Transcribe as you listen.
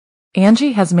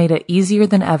Angie has made it easier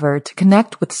than ever to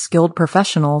connect with skilled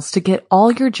professionals to get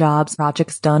all your jobs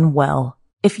projects done well.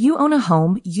 If you own a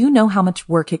home, you know how much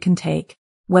work it can take,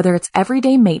 whether it's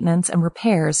everyday maintenance and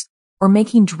repairs or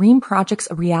making dream projects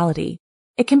a reality.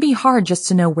 It can be hard just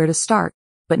to know where to start,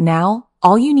 but now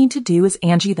all you need to do is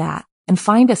Angie that and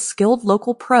find a skilled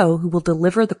local pro who will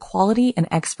deliver the quality and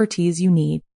expertise you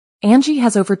need. Angie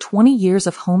has over 20 years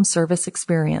of home service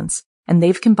experience, and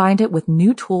they've combined it with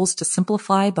new tools to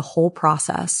simplify the whole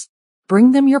process.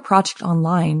 Bring them your project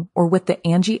online or with the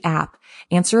Angie app,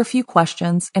 answer a few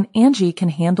questions, and Angie can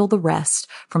handle the rest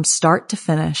from start to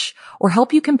finish, or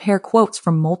help you compare quotes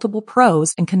from multiple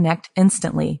pros and connect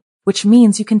instantly, which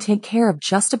means you can take care of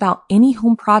just about any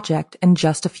home project in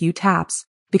just a few taps.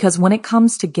 Because when it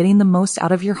comes to getting the most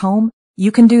out of your home,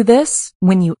 you can do this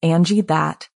when you Angie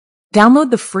that.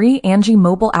 Download the free Angie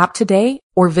mobile app today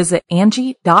or visit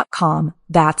Angie.com.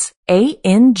 That's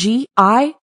ANGI.com.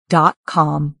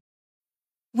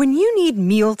 When you need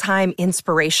mealtime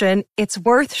inspiration, it's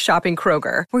worth shopping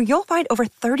Kroger, where you'll find over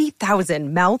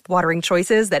 30,000 mouth-watering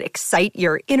choices that excite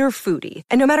your inner foodie.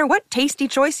 And no matter what tasty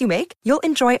choice you make, you'll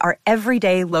enjoy our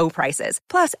everyday low prices,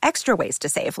 plus extra ways to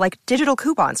save, like digital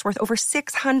coupons worth over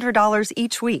 $600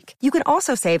 each week. You can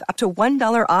also save up to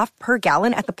 $1 off per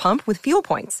gallon at the pump with fuel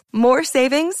points. More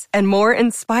savings and more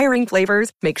inspiring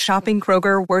flavors make shopping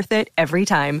Kroger worth it every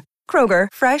time. Kroger,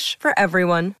 fresh for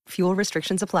everyone. Fuel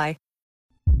restrictions apply.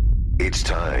 It's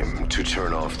time to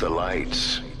turn off the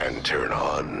lights and turn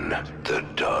on the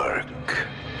dark.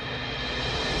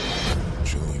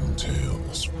 Chilling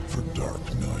tales for dark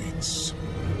nights.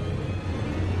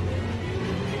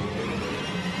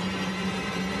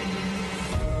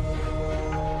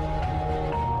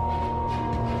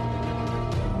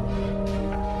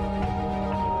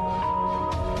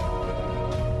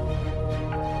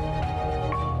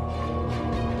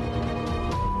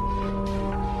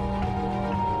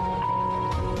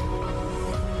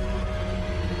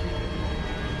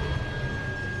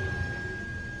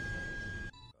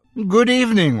 Good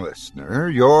evening, listener.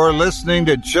 You're listening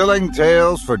to Chilling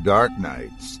Tales for Dark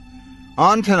Nights.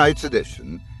 On tonight's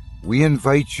edition, we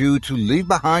invite you to leave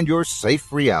behind your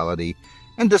safe reality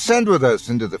and descend with us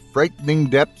into the frightening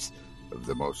depths of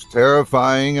the most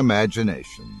terrifying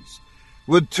imaginations,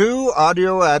 with 2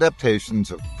 audio adaptations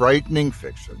of frightening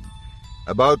fiction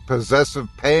about possessive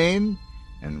pain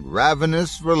and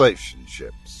ravenous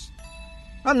relationships.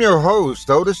 I'm your host,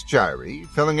 Otis Gyrie,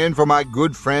 filling in for my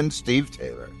good friend Steve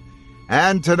Taylor.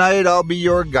 And tonight I'll be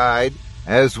your guide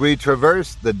as we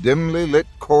traverse the dimly lit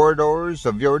corridors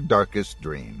of your darkest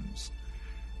dreams.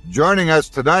 Joining us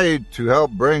tonight to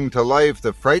help bring to life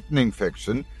the frightening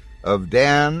fiction of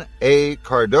Dan A.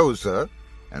 Cardoza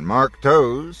and Mark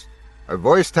Toes are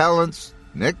voice talents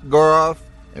Nick Goroff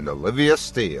and Olivia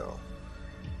Steele.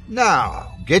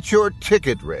 Now, get your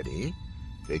ticket ready,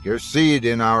 take your seat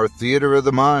in our theater of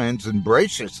the minds, and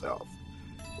brace yourself.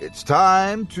 It's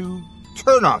time to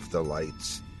turn off the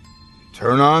lights,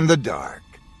 turn on the dark.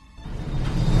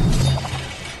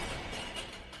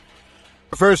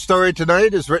 The first story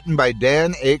tonight is written by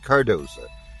Dan A. Cardoza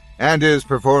and is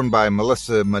performed by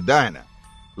Melissa Medina,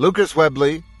 Lucas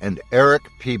Webley, and Eric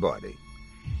Peabody.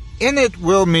 In it,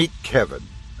 we'll meet Kevin,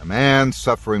 a man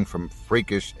suffering from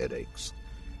freakish headaches.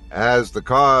 As the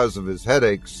cause of his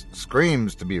headaches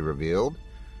screams to be revealed,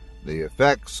 the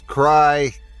effects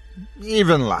cry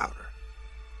even louder.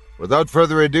 Without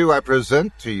further ado, I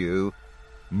present to you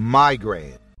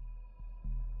Migraine.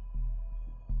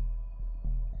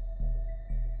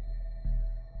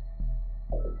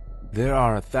 There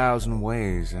are 1,000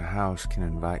 ways a house can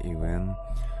invite you in,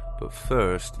 but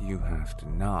first you have to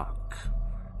knock.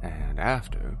 And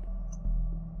after,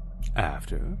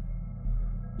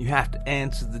 you have to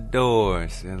answer the door,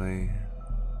 silly.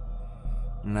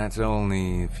 And that's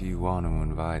only if you want to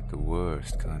invite the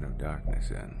worst kind of darkness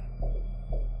in.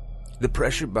 The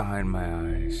pressure behind my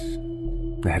eyes,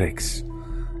 the headaches,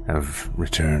 have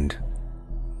returned.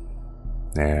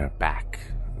 They're back.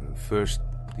 First,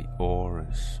 the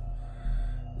auras.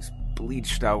 This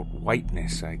bleached out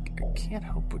whiteness I can't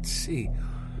help but see.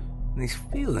 And these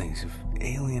feelings of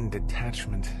alien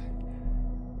detachment.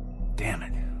 Damn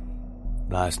it.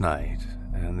 Last night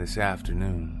and this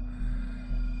afternoon,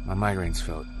 my migraines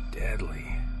felt deadly.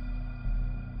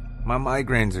 My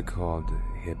migraines are called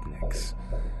Hypnics.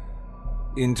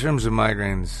 In terms of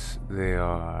migraines, they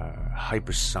are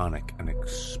hypersonic and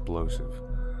explosive.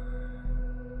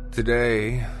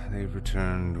 Today, they've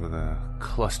returned with a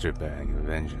cluster bag of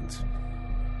vengeance.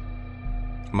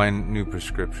 My new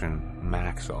prescription,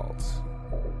 Maxalts.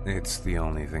 It's the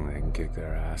only thing that can kick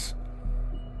their ass.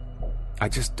 I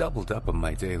just doubled up on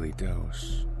my daily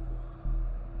dose.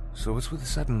 So what's with the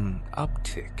sudden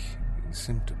uptick in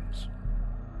symptoms?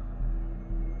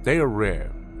 They are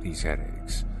rare, these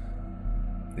headaches.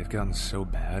 They've gotten so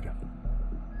bad.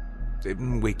 They've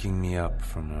been waking me up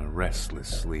from a restless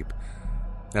sleep.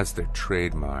 That's their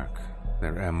trademark,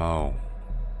 their MO.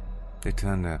 They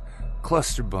tend to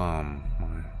cluster bomb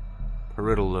my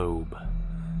parietal lobe,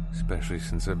 especially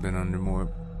since I've been under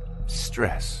more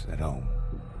stress at home.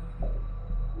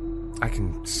 I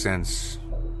can sense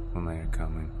when they are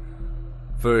coming.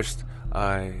 First,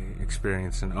 I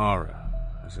experience an aura,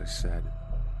 as I said.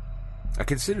 I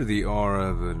consider the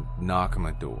aura the knock on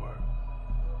my door.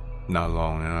 Not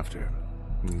long after,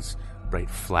 these bright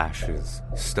flashes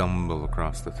stumble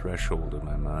across the threshold of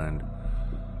my mind.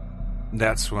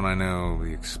 That's when I know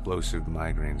the explosive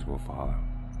migraines will follow.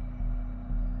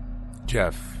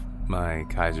 Jeff, my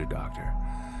Kaiser doctor,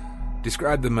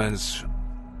 described them as,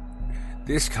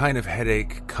 this kind of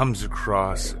headache comes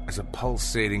across as a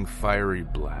pulsating fiery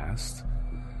blast,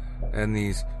 and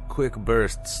these quick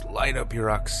bursts light up your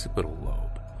occipital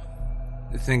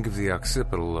lobe. Think of the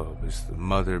occipital lobe as the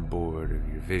motherboard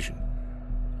of your vision.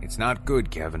 It's not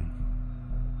good, Kevin.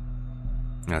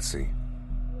 Let's see.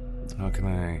 How can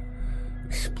I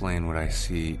explain what I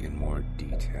see in more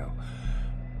detail?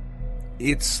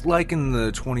 It's like in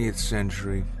the 20th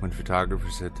century when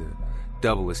photographers had to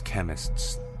double as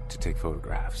chemists to take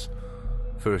photographs.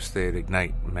 First, they'd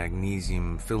ignite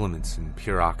magnesium filaments in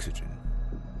pure oxygen.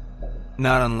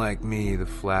 Not unlike me, the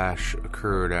flash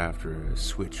occurred after a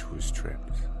switch was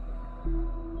tripped.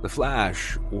 The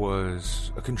flash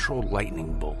was a controlled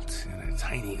lightning bolt in a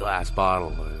tiny glass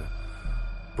bottle,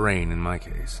 a brain in my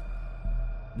case.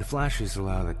 The flashes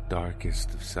allow the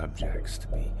darkest of subjects to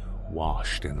be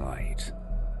washed in light.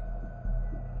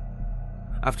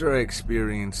 After I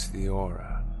experience the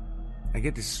aura, I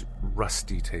get this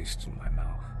rusty taste in my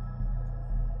mouth.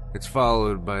 It's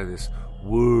followed by this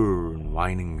whir and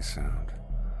whining sound.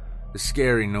 The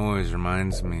scary noise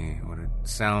reminds me what it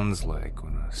sounds like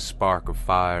when a spark of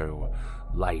fire or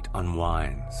light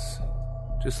unwinds,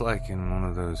 just like in one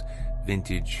of those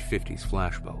vintage 50s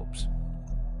flashbulbs.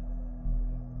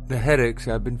 The headaches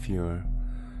have been fewer,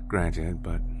 granted,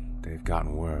 but they've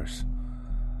gotten worse.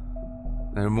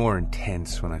 They're more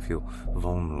intense when I feel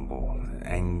vulnerable,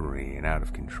 angry, and out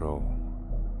of control.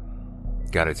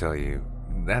 Gotta tell you,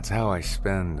 that's how I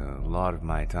spend a lot of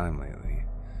my time lately.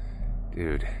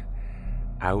 Dude,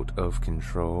 out of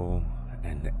control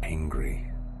and angry.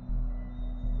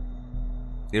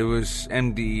 It was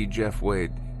MD Jeff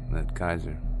Wade at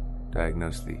Kaiser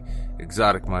diagnosed the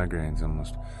exotic migraines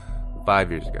almost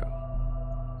 5 years ago.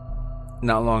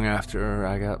 Not long after,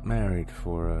 I got married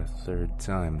for a third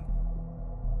time.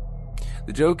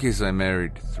 The joke is I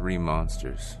married 3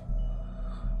 monsters.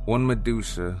 One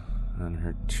Medusa and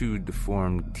her 2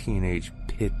 deformed teenage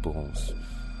pit bulls.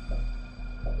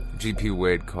 GP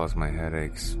Wade calls my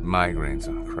headaches migraines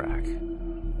on crack.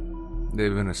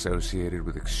 They've been associated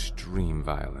with extreme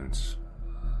violence.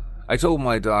 I told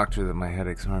my doctor that my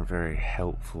headaches aren't very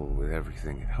helpful with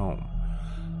everything at home.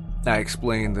 I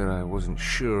explained that I wasn't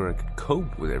sure I could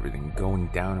cope with everything going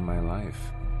down in my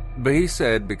life. But he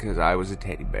said because I was a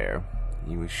teddy bear,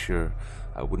 he was sure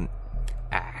I wouldn't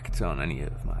act on any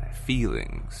of my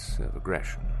feelings of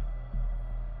aggression.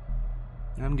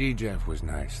 MD Jeff was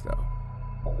nice, though.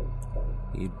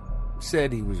 He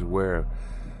said he was aware of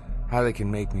how they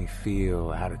can make me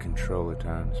feel out of control at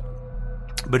times.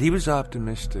 But he was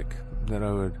optimistic that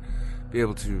I would be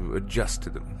able to adjust to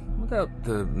them without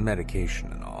the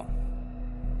medication and all.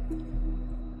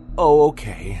 Oh,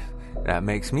 okay. That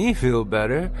makes me feel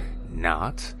better.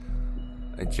 Not.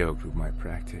 I joked with my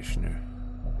practitioner.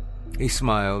 He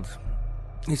smiled.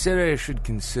 He said I should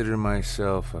consider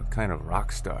myself a kind of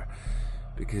rock star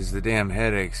because the damn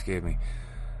headaches gave me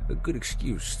a good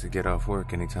excuse to get off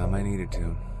work anytime I needed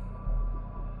to.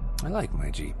 I like my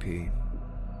GP.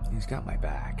 He's got my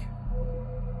back.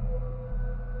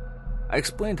 I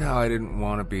explained how I didn't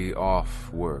want to be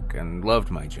off work and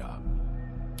loved my job.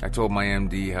 I told my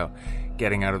MD how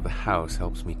getting out of the house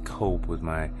helps me cope with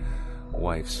my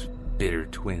wife's bitter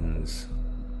twins.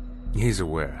 He's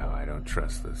aware how I don't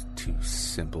trust those 2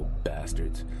 simple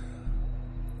bastards.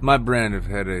 My brand of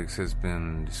headaches has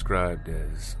been described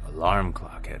as alarm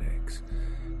clock headaches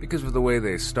because of the way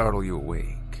they startle you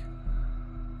awake.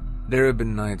 There have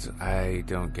been nights I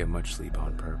don't get much sleep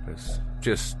on purpose,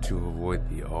 just to avoid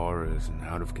the auras and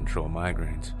out-of-control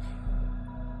migraines.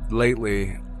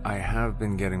 Lately, I have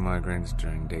been getting migraines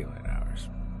during daylight hours.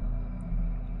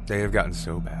 They have gotten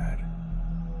so bad.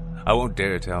 I won't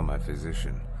dare tell my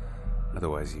physician,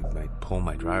 otherwise he might pull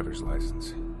my driver's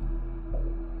license.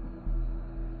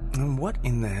 And what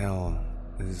in the hell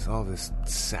is all this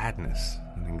sadness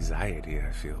and anxiety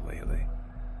I feel lately.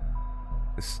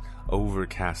 This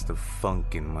overcast of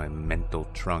funk in my mental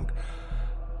trunk.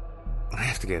 I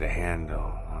have to get a handle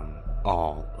on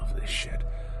all of this shit.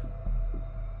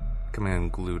 Coming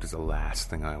unglued is the last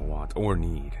thing I want or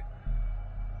need.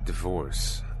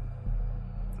 Divorce.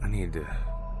 I need to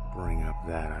bring up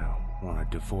that I want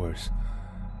a divorce.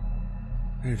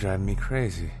 They're driving me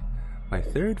crazy. My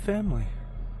third family.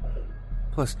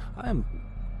 Plus, I'm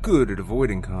good at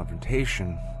avoiding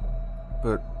confrontation,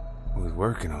 but with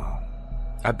work and all,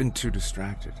 I've been too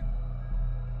distracted.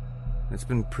 It's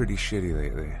been pretty shitty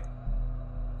lately.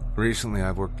 Recently,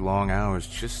 I've worked long hours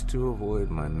just to avoid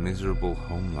my miserable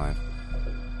home life.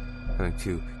 Having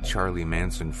two Charlie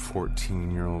Manson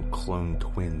 14-year-old clone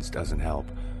twins doesn't help.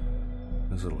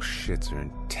 Those little shits are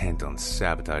intent on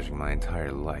sabotaging my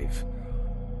entire life.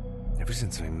 Ever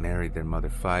since I married their mother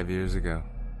 5 years ago,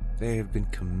 they have been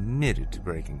committed to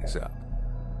breaking this up.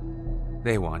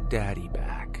 They want Daddy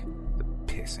back, the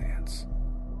piss ants.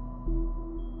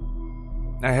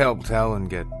 I helped Helen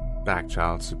get back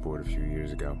child support a few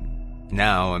years ago.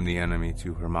 Now I'm the enemy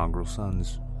to her mongrel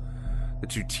sons. The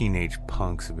two teenage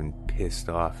punks have been pissed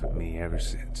off at me ever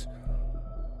since.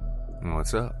 And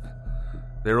what's up?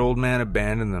 Their old man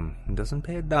abandoned them and doesn't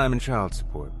pay a dime in child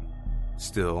support.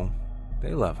 Still,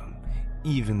 they love him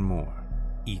even more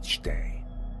each day.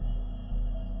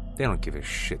 They don't give a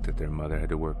shit that their mother had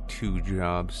to work 2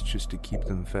 jobs just to keep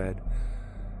them fed.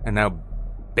 And now,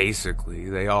 basically,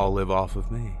 they all live off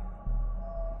of me.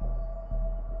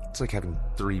 It's like having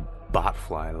 3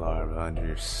 botfly larvae under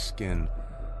your skin.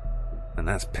 And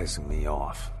that's pissing me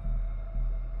off.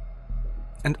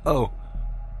 And oh,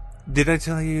 did I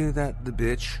tell you that the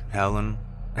bitch, Helen,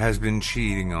 has been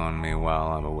cheating on me while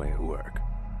I'm away at work?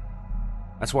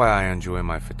 That's why I enjoy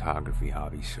my photography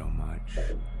hobby so much.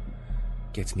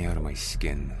 Gets me out of my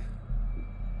skin.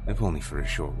 If only for a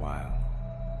short while.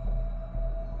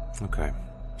 Okay,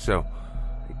 so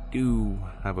I do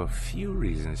have a few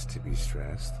reasons to be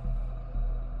stressed.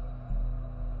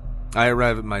 I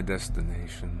arrive at my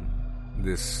destination,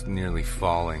 this nearly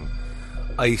falling,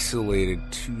 isolated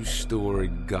 2-story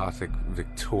Gothic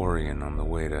Victorian on the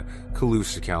way to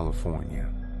Colusa, California.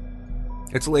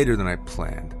 It's later than I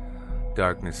planned.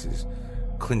 Darkness is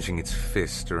clenching its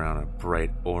fist around a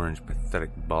bright orange pathetic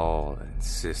ball that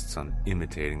insists on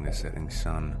imitating the setting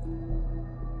sun.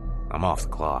 I'm off the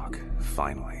clock,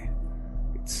 finally.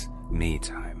 It's me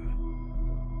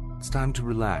time. It's time to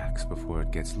relax before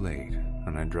it gets late,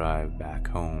 and I drive back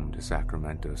home to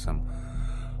Sacramento, some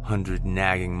 100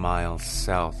 nagging miles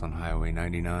south on Highway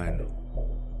 99.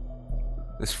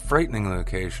 This frightening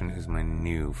location is my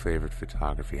new favorite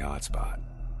photography hotspot.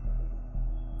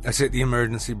 I set the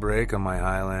emergency brake on my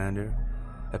Highlander.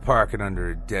 I park it under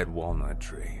a dead walnut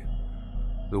tree.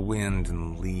 The wind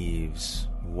and leaves,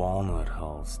 walnut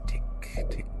hulls tick,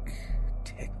 tick,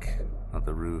 tick on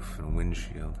the roof and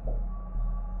windshield.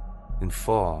 In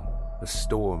fall, a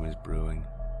storm is brewing.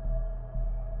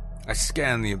 I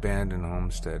scan the abandoned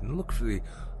homestead and look for the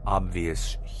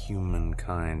obvious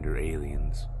humankind or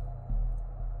aliens.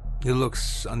 It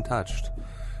looks untouched.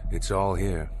 It's all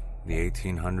here. The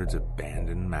 1800s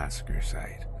abandoned massacre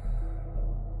site.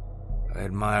 I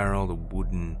admire all the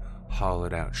wooden,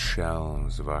 hollowed-out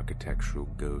shells of architectural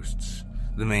ghosts.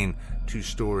 The main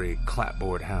 2-story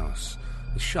clapboard house,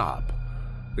 the shop,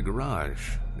 the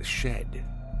garage, the shed.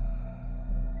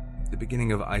 The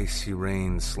beginning of icy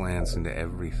rain slants into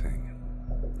everything.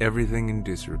 Everything in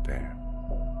disrepair.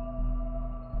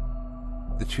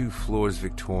 The 2 floors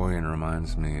Victorian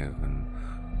reminds me of an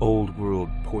old-world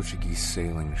Portuguese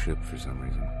sailing ship for some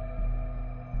reason.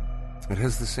 It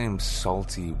has the same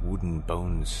salty wooden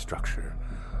bone structure,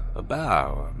 a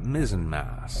bow, a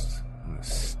mizzenmast, and a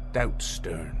stout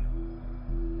stern.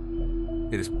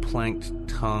 It is planked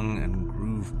tongue and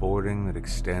groove boarding that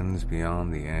extends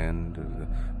beyond the end of the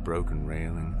broken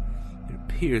railing. It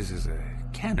appears as a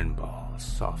cannonball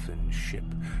softened ship,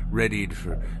 readied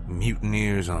for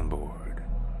mutineers on board.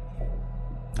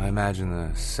 I imagine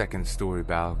the 2nd-story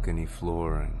balcony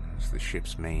flooring as the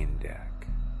ship's main deck.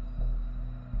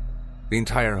 The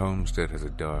entire homestead has a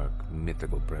dark,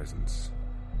 mythical presence.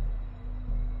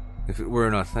 If it were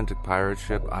an authentic pirate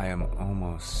ship, I am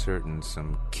almost certain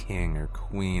some king or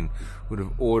queen would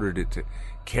have ordered it to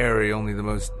carry only the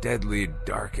most deadly,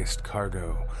 darkest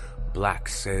cargo, black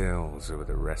sails over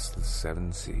the restless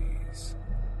 7 seas.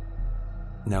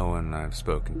 No one I've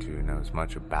spoken to knows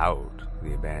much about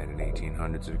the abandoned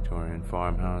 1800s Victorian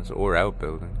farmhouse or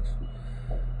outbuildings.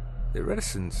 Their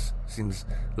reticence seems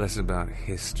less about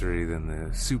history than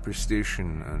the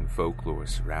superstition and folklore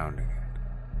surrounding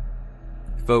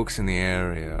it. Folks in the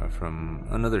area are from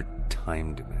another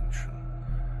time dimension.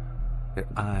 Their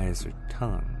eyes are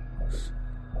tongues.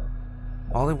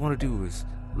 All they want to do is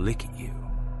lick at you.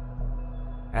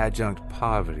 Adjunct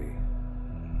poverty.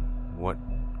 What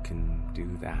can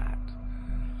do that?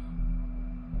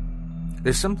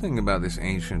 There's something about this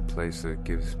ancient place that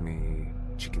gives me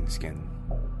chicken skin.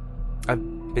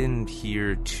 I've been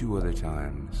here 2 other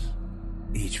times.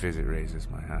 Each visit raises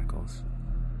my hackles.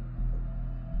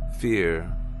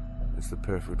 Fear is the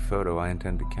perfect photo I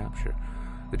intend to capture.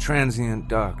 The transient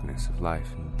darkness of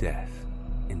life and death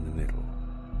in the middle.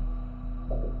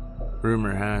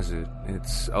 Rumor has it,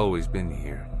 it's always been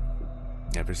here,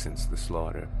 ever since the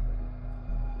slaughter.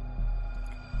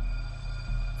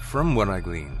 From what I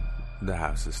glean, the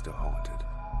house is still haunted.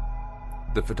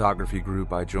 The photography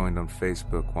group I joined on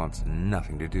Facebook wants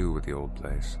nothing to do with the old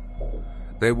place.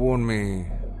 They warned me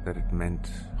that it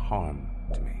meant harm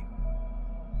to me.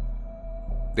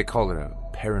 They call it a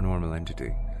paranormal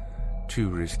entity, too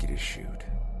risky to shoot.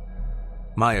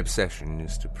 My obsession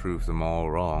is to prove them all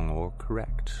wrong or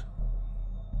correct.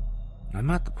 I'm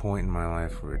at the point in my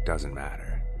life where it doesn't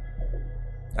matter.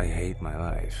 I hate my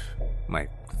life, my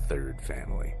third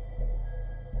family.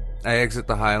 I exit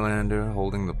the Highlander,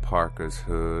 holding the parka's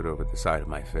hood over the side of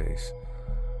my face.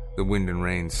 The wind and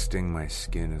rain sting my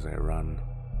skin as I run.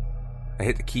 I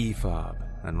hit the key fob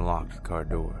and lock the car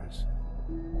doors.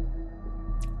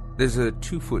 There's a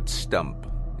 2-foot stump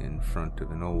in front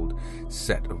of an old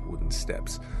set of wooden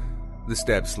steps. The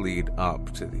steps lead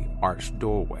up to the arched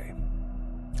doorway.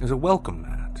 There's a welcome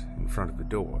mat in front of the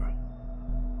door.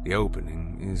 The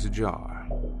opening is ajar,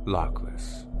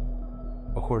 lockless.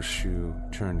 A horseshoe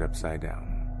turned upside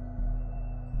down.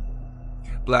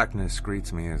 Blackness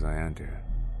greets me as I enter.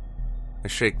 I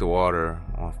shake the water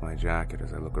off my jacket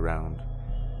as I look around.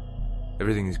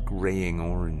 Everything is graying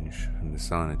orange from the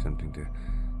sun attempting to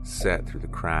set through the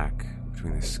crack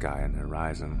between the sky and the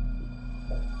horizon.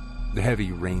 The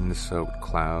heavy rain-soaked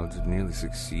clouds have nearly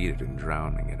succeeded in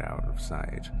drowning it out of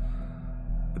sight.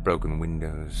 The broken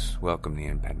windows welcome the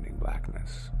impending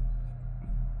blackness.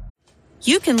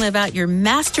 You can live out your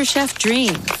MasterChef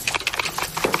dreams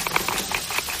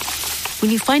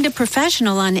when you find a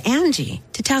professional on Angie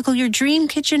to tackle your dream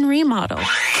kitchen remodel.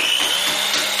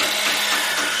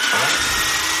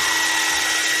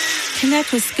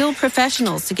 Connect with skilled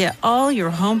professionals to get all your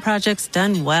home projects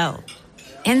done well.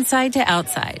 Inside to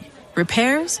outside,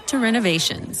 repairs to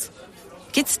renovations.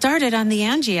 Get started on the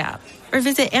Angie app or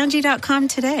visit Angie.com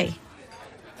today.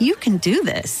 You can do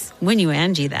this when you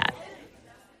Angie that.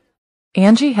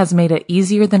 Angie has made it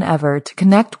easier than ever to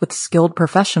connect with skilled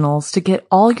professionals to get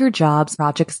all your jobs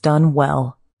projects done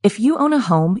well. If you own a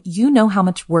home, you know how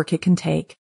much work it can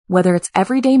take, whether it's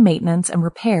everyday maintenance and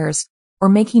repairs or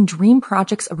making dream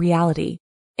projects a reality.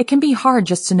 It can be hard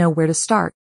just to know where to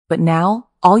start, but now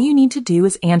all you need to do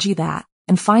is Angie that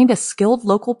and find a skilled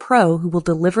local pro who will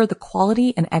deliver the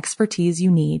quality and expertise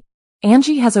you need.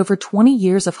 Angie has over 20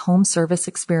 years of home service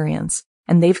experience,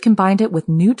 and they've combined it with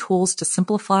new tools to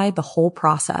simplify the whole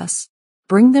process.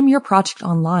 Bring them your project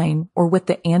online or with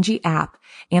the Angie app,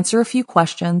 answer a few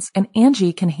questions, and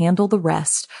Angie can handle the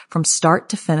rest from start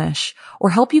to finish, or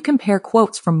help you compare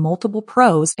quotes from multiple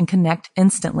pros and connect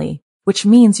instantly, which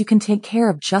means you can take care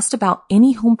of just about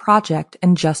any home project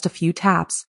in just a few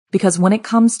taps. Because when it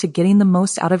comes to getting the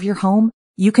most out of your home,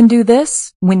 you can do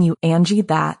this when you Angie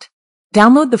that.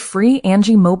 Download the free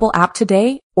Angie mobile app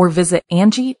today or visit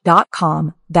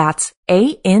Angie.com. That's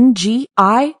ANGI.com.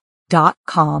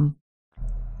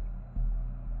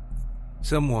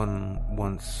 Someone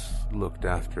once looked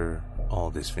after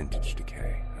all this vintage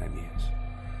decay, I muse.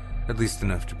 At least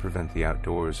enough to prevent the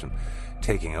outdoors from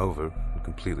taking over and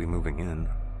completely moving in.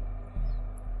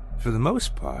 For the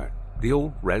most part, the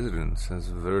old residence has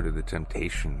averted the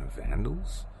temptation of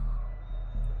vandals.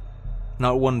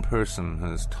 Not one person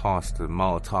has tossed a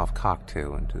Molotov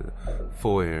cocktail into the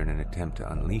foyer in an attempt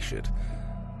to unleash it.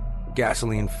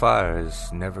 Gasoline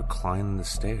fires never climbed the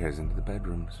stairs into the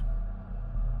bedrooms.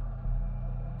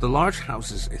 The large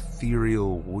house's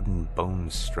ethereal wooden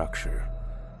bone structure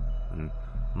and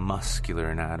muscular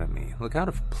anatomy look out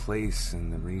of place in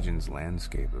the region's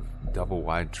landscape of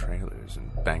double-wide trailers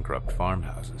and bankrupt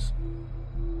farmhouses.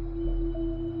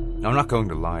 I'm not going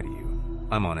to lie to you.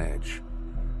 I'm on edge.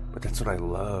 But that's what I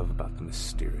love about the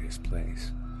mysterious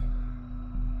place.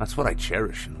 That's what I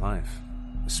cherish in life,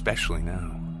 especially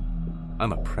now.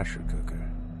 I'm a pressure cooker.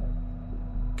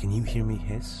 Can you hear me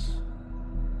hiss?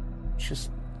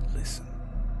 Just listen.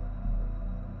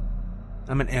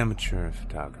 I'm an amateur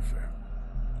photographer.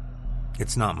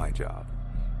 It's not my job.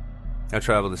 I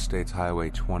travel the state's Highway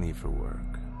 20 for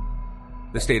work.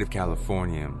 The state of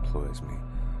California employs me.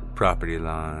 Property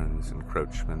lines,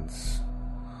 encroachments.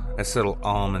 I settle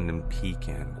almond and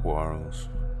pecan quarrels.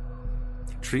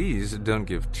 Trees don't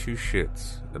give two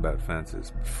shits about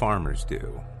fences. Farmers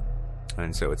do.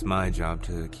 And so it's my job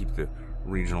to keep the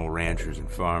regional ranchers and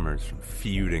farmers from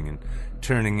feuding and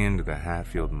turning into the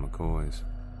Hatfield and McCoys.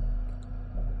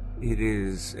 It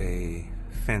is a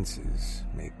fences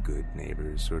make good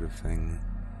neighbors sort of thing.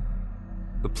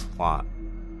 The plot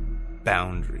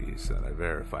boundaries that I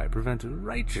verify prevent a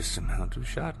righteous amount of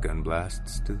shotgun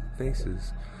blasts to the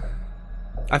faces.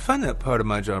 I find that part of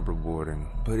my job rewarding,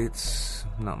 but it's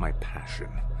not my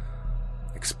passion.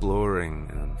 Exploring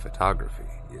and photography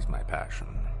is my passion.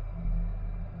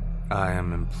 I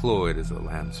am employed as a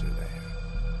land surveyor.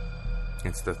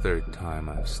 It's the third time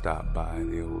I've stopped by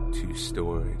the old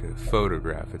two-story to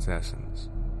photograph its essence.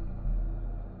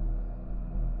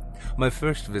 My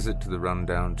first visit to the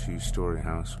rundown two-story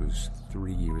house was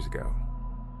 3 years ago.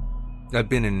 I've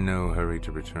been in no hurry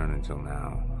to return until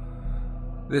now.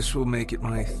 This will make it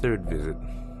my third visit,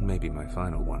 maybe my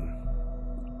final one.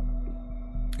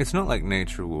 It's not like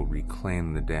nature will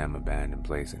reclaim the damn abandoned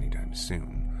place anytime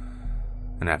soon.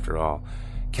 And after all,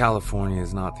 California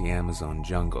is not the Amazon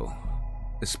jungle,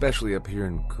 especially up here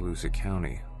in Colusa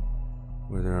County,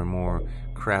 where there are more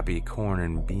crappy corn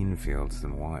and bean fields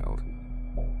than wild.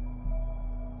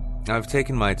 I've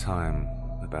taken my time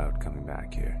about coming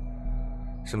back here.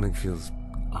 Something feels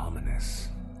ominous.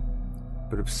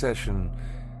 But obsession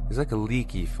is like a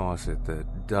leaky faucet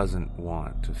that doesn't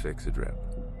want to fix a drip.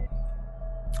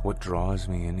 What draws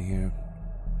me in here?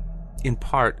 In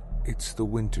part, it's the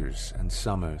winters and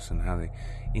summers and how they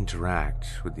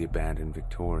interact with the abandoned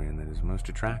Victorian that is most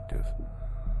attractive.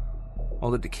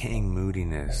 All the decaying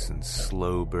moodiness and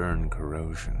slow burn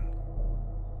corrosion.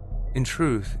 In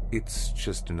truth, it's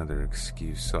just another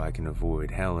excuse so I can avoid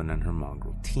Helen and her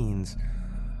mongrel teens.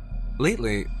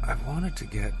 Lately, I've wanted to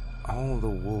get all the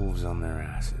wolves on their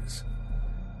asses.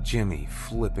 Jimmy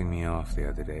flipping me off the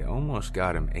other day almost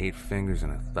got him 8 fingers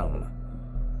and a thumb.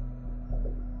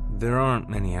 There aren't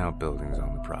many outbuildings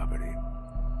on the property,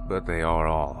 but they are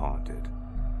all haunted.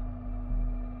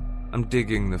 I'm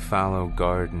digging the fallow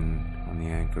garden on the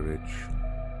anchorage.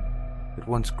 It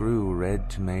once grew red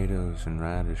tomatoes and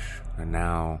radish, and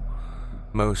now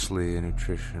mostly a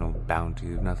nutritional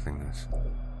bounty of nothingness.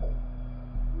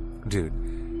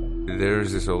 Dude,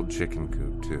 there's this old chicken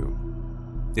coop, too.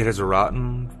 It has a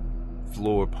rotten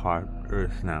floor part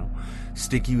earth now,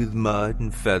 sticky with mud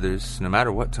and feathers, no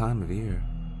matter what time of year.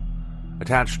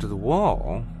 Attached to the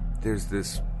wall, there's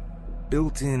this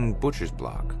built-in butcher's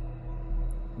block.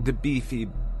 The beefy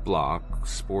block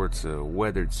sports a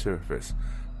weathered surface,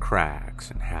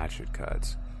 cracks and hatchet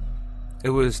cuts.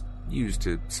 It was used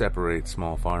to separate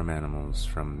small farm animals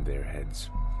from their heads.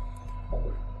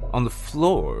 On the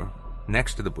floor,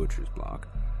 next to the butcher's block,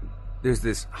 there's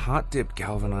this hot-dipped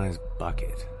galvanized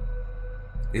bucket.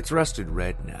 It's rusted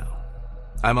red now.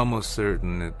 I'm almost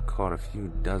certain it caught a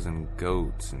few dozen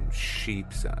goats and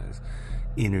sheep's eyes,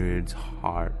 innards,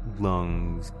 heart,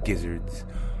 lungs, gizzards.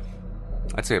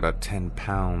 I'd say about 10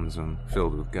 pounds when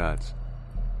filled with guts.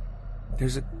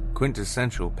 There's a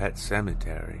quintessential pet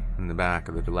cemetery in the back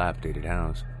of the dilapidated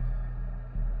house.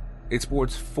 It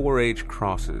sports 4-H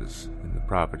crosses in the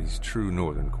property's true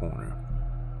northern corner.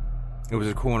 It was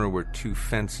a corner where 2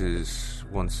 fences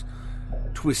once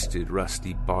twisted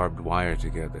rusty barbed wire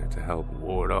together to help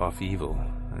ward off evil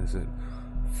as it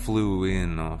flew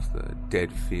in off the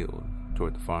dead field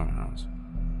toward the farmhouse.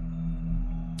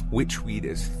 Witchweed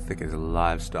as thick as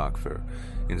livestock fur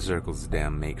encircles the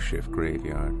damn makeshift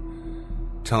graveyard.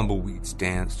 Tumbleweeds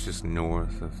dance just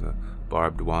north of the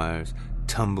barbed wires,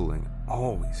 tumbling,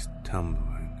 always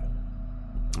tumbling.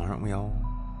 Aren't we all?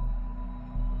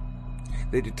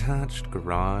 The detached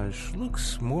garage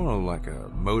looks more like a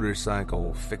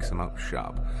motorcycle fix-em-up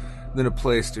shop than a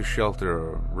place to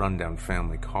shelter a rundown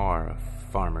family car a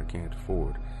farmer can't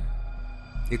afford.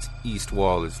 Its east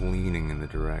wall is leaning in the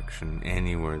direction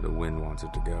anywhere the wind wants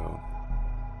it to go.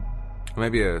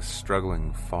 Maybe a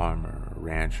struggling farmer or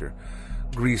rancher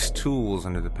greased tools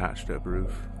under the patched-up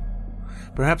roof.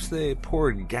 Perhaps they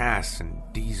poured gas and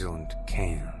diesel into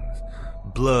cans.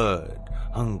 Blood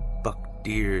hung buck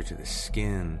deer to the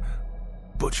skin,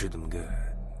 butchered them good.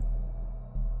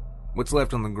 What's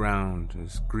left on the ground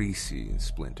is greasy and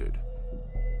splintered.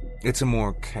 It's a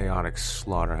more chaotic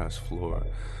slaughterhouse floor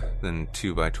than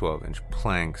 2x12-inch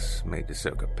planks made to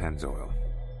soak up Pennzoil.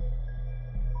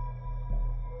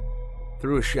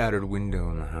 Through a shattered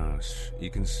window in the house, you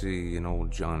can see an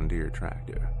old John Deere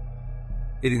tractor.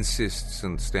 It insists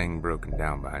on staying broken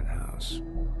down behind the house.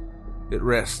 It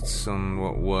rests on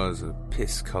what was a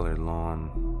piss-colored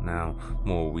lawn, now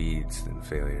more weeds than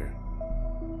failure.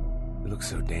 It looks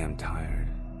so damn tired,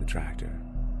 the tractor,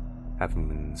 having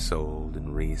been sold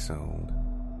and resold.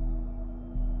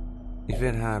 If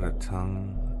it had a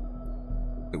tongue,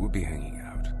 it would be hanging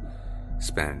out,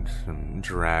 spent and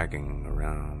dragging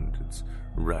around its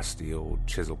rusty old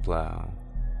chisel plow.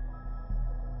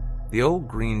 The old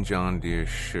green John Deere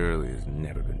surely has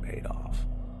never been paid off.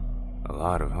 A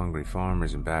lot of hungry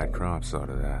farmers and bad crops thought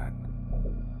of that.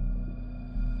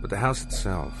 But the house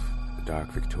itself, the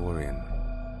dark Victorian,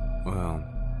 well,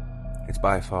 it's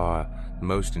by far the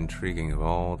most intriguing of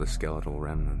all the skeletal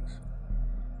remnants.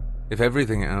 If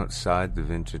everything outside the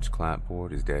vintage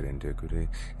clapboard is dead antiquity,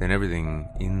 then everything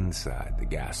inside the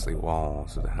ghastly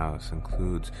walls of the house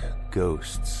includes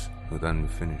ghosts with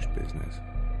unfinished business.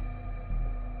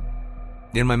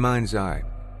 In my mind's eye,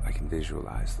 I can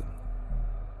visualize them.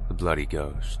 The bloody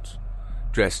ghosts,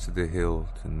 dressed to the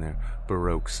hilt in their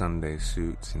Baroque Sunday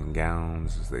suits and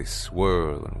gowns as they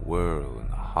swirl and whirl in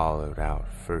the hollowed-out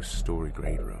first-story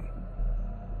great room.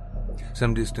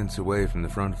 Some distance away from the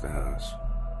front of the house,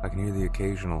 I can hear the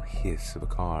occasional hiss of a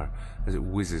car as it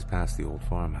whizzes past the old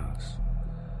farmhouse.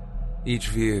 Each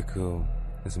vehicle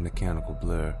is a mechanical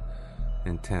blur,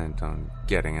 intent on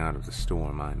getting out of the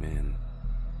storm I'm in.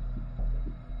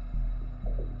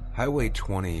 Highway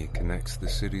 20 connects the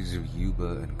cities of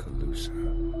Yuba and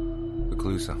Colusa. The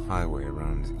Colusa Highway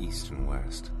runs east and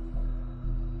west.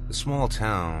 The small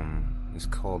town is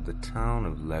called the Town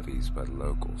of Levees by the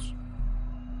locals.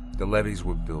 The levees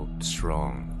were built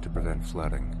strong to prevent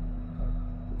flooding.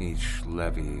 Each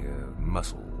levee a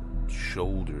muscled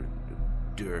shoulder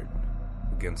of dirt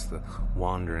against the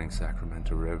wandering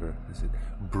Sacramento River as it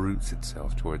brutes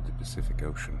itself toward the Pacific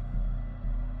Ocean.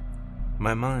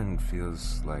 My mind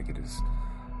feels like it is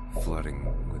flooding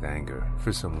with anger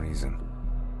for some reason.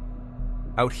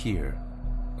 Out here,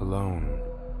 alone,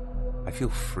 I feel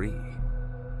free.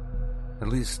 At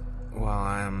least while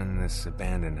I am in this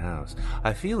abandoned house,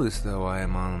 I feel as though I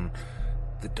am on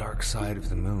the dark side of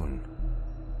the moon.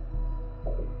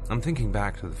 I'm thinking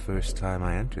back to the first time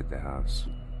I entered the house.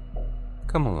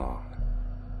 Come along.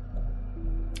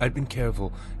 I'd been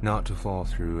careful not to fall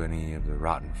through any of the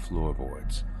rotten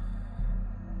floorboards.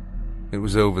 It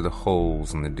was over the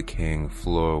holes in the decaying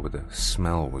floor where the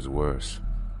smell was worse.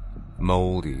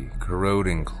 Moldy,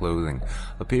 corroding clothing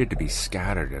appeared to be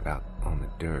scattered about on the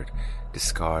dirt,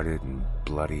 discarded and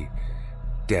bloody.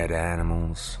 Dead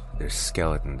animals, their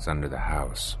skeletons under the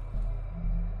house.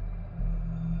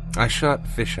 I shot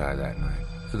fisheye that night,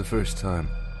 for the first time.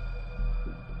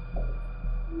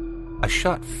 I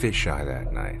shot fisheye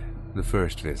that night, the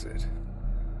first visit.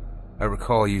 I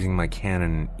recall using my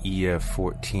Canon EF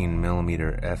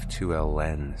 14mm f2L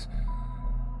lens.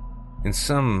 In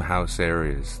some house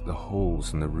areas, the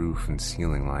holes in the roof and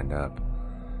ceiling lined up.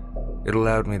 It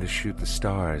allowed me to shoot the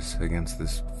stars against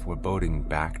this foreboding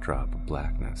backdrop of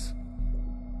blackness.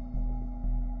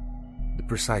 The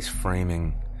precise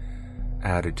framing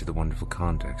added to the wonderful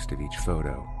context of each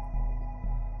photo.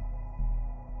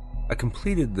 I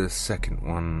completed the second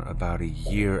one about a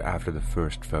year after the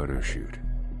first photo shoot.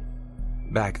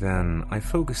 Back then, I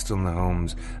focused on the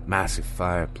home's massive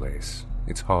fireplace,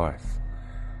 its hearth,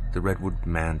 the redwood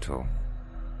mantel,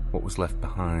 what was left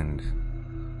behind,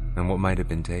 and what might have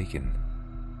been taken.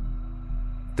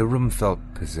 The room felt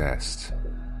possessed.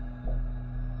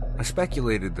 I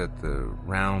speculated that the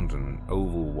round and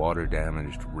oval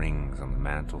water-damaged rings on the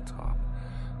manteltop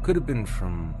could have been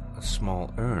from a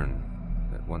small urn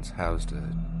that once housed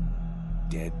a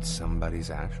dead somebody's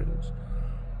ashes.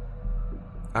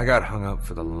 I got hung up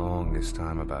for the longest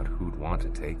time about who'd want to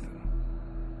take them.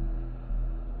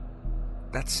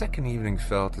 That second evening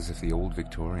felt as if the old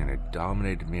Victorian had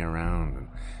dominated me around and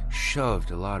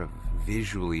shoved a lot of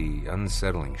visually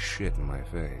unsettling shit in my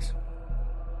face.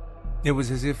 It was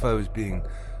as if I was being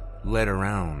led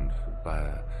around by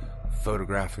a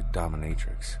photographic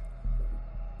dominatrix.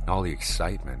 All the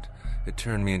excitement had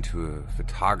turned me into a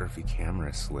photography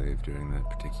camera slave during that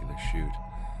particular shoot.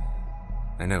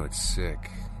 I know it's sick,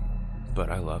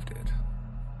 but I loved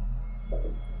it.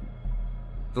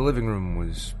 The living room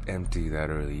was empty that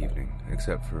early evening,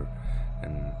 except for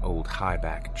an old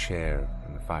high-back chair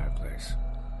in the fireplace.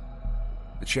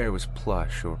 The chair was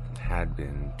plush, or had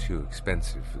been too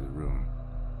expensive for the room.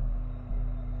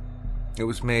 It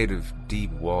was made of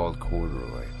deep-walled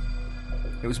corduroy.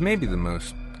 It was maybe the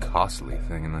most costly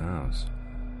thing in the house.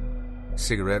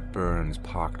 Cigarette burns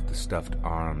pocked the stuffed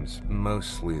arms,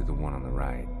 mostly the one on the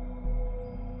right.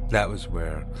 That was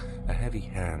where a heavy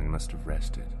hand must have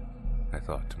rested, I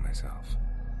thought to myself.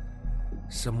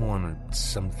 Someone or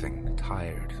something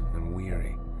tired and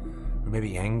weary, or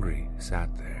maybe angry, sat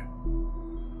there.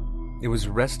 It was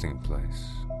a resting place,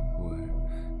 where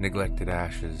neglected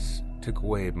ashes took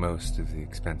away most of the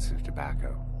expensive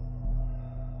tobacco.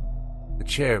 The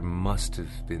chair must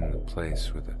have been the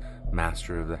place where the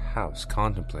master of the house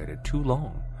contemplated too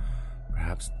long,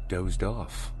 perhaps dozed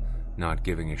off, not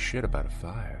giving a shit about a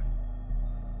fire.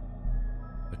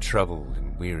 A troubled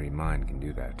and weary mind can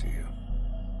do that to you.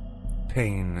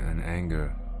 Pain and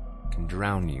anger can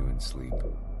drown you in sleep.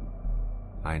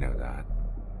 I know that.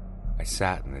 I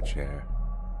sat in the chair.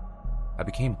 I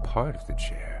became part of the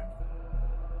chair.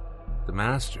 The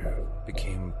master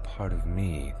became part of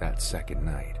me that second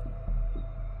night.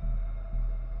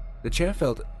 The chair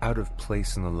felt out of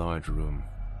place in the large room.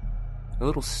 A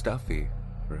little stuffy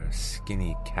for a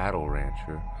skinny cattle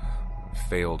rancher, a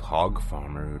failed hog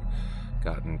farmer who'd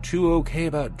gotten too okay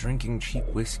about drinking cheap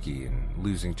whiskey and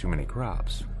losing too many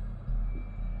crops.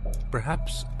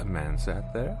 Perhaps a man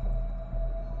sat there?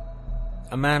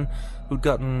 A man who'd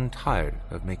gotten tired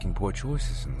of making poor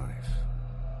choices in life.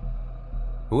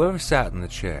 Whoever sat in the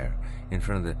chair in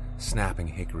front of the snapping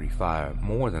hickory fire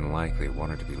more than likely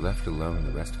wanted to be left alone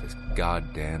the rest of his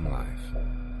goddamn life.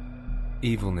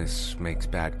 Evilness makes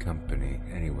bad company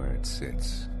anywhere it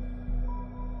sits.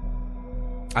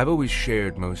 I've always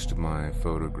shared most of my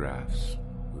photographs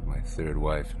with my third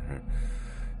wife and her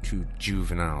 2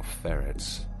 juvenile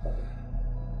ferrets.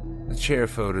 The chair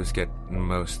photos get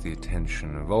most of the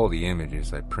attention of all the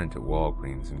images I print at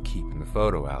Walgreens and keep in the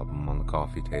photo album on the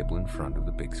coffee table in front of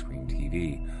the big screen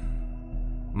TV.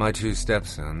 My 2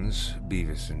 stepsons,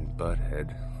 Beavis and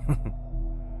Butthead,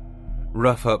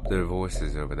 rough up their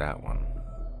voices over that one.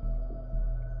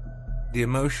 The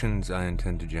emotions I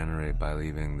intend to generate by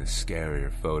leaving the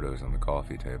scarier photos on the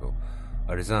coffee table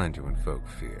are designed to invoke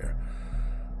fear,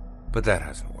 but that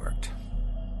hasn't worked.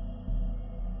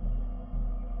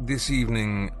 This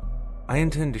evening, I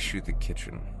intend to shoot the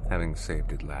kitchen, having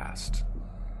saved it last.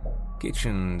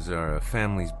 Kitchens are a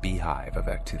family's beehive of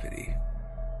activity.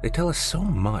 They tell us so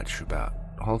much about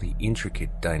all the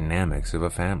intricate dynamics of a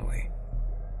family.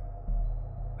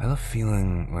 I love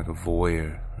feeling like a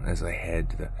voyeur as I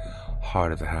head to the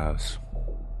heart of the house.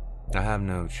 I have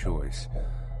no choice.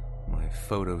 My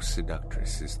photo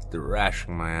seductress is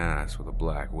thrashing my ass with a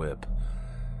black whip.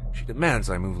 She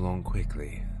demands I move along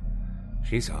quickly.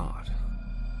 She's hot.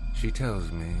 She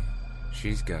tells me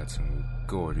she's got some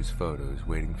gorgeous photos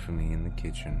waiting for me in the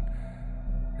kitchen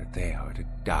that they are to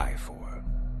die for.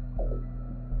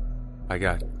 I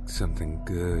got something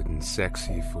good and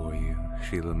sexy for you,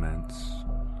 she laments.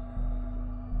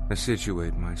 I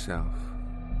situate myself.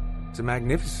 It's a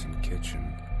magnificent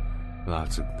kitchen.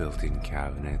 Lots of built-in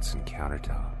cabinets and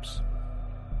countertops.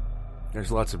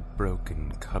 There's lots of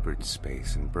broken cupboard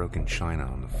space and broken china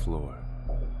on the floor.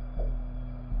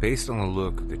 Based on the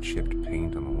look of the chipped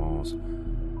paint on the walls,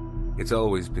 it's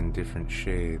always been different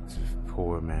shades of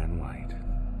poor man white.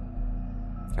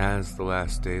 As the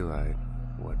last daylight,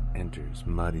 what enters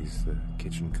muddies the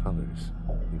kitchen colors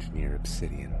into near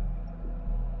obsidian.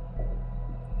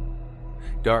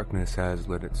 Darkness has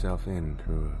let itself in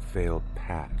through a failed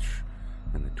patch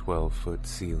in the 12-foot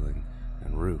ceiling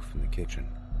and roof in the kitchen.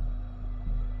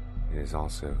 It has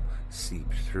also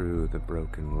seeped through the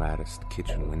broken latticed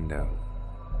kitchen window.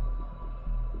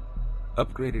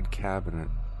 Upgraded cabinet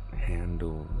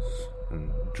handles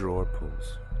and drawer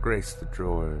pulls grace the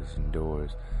drawers and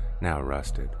doors, now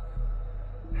rusted.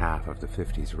 Half of the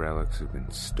 50s relics have been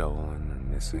stolen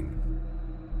and missing.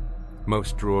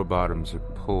 Most drawer bottoms are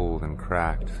pulled and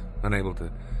cracked, unable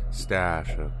to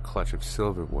stash a clutch of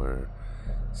silverware,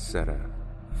 set of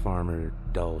farmer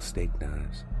dull steak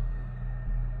knives.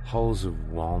 Hulls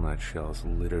of walnut shells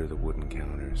litter the wooden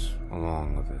counters,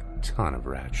 along with a ton of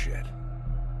rat shit.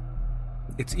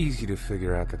 It's easy to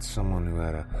figure out that someone who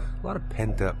had a lot of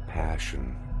pent-up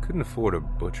passion couldn't afford a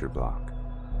butcher block.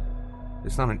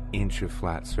 There's not an inch of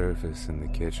flat surface in the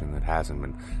kitchen that hasn't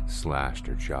been slashed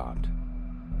or chopped.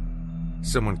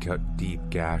 Someone cut deep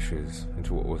gashes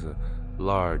into what was a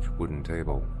large wooden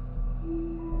table.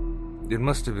 It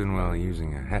must have been while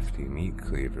using a hefty meat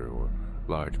cleaver or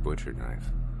large butcher knife.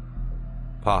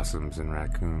 Possums and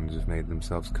raccoons have made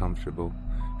themselves comfortable,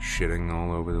 shitting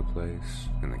all over the place,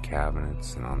 in the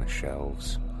cabinets and on the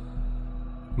shelves.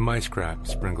 Mice crap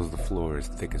sprinkles the floor as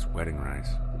thick as wedding rice.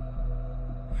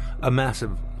 A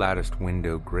massive latticed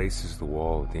window graces the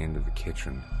wall at the end of the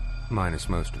kitchen, minus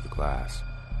most of the glass.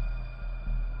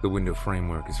 The window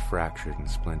framework is fractured and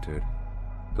splintered.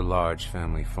 The large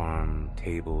family farm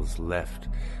table's left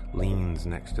leans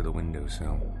next to the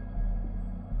windowsill.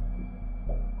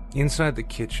 Inside the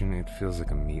kitchen, it feels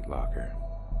like a meat locker.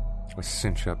 I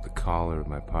cinch up the collar of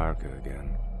my parka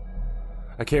again.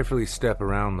 I carefully step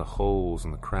around the holes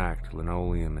in the cracked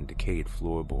linoleum and decayed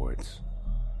floorboards.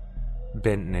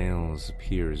 Bent nails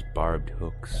appear as barbed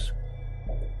hooks.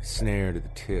 Snared at the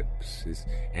tips is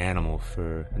animal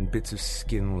fur and bits of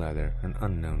skin leather and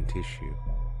unknown tissue.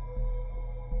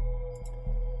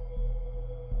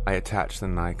 I attach the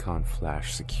Nikon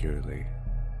flash securely.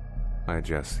 I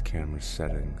adjust the camera's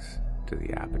settings to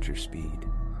the aperture speed.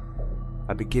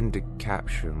 I begin to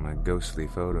capture my ghostly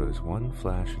photos one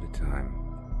flash at a time.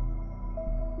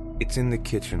 It's in the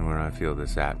kitchen where I feel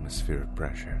this atmosphere of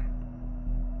pressure.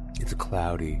 It's a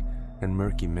cloudy and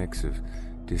murky mix of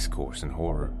discourse and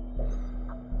horror.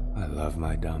 I love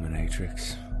my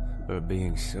dominatrix for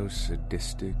being so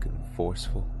sadistic and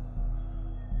forceful.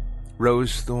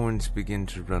 Rose thorns begin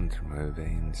to run through my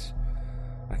veins.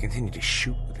 I continue to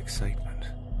shoot with excitement.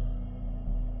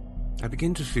 I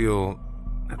begin to feel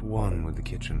at one with the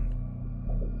kitchen.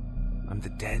 I'm the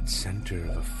dead center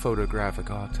of a photographic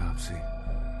autopsy.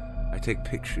 I take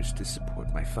pictures to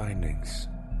support my findings.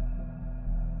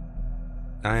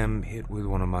 I am hit with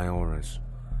one of my auras,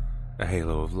 a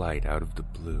halo of light out of the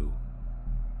blue.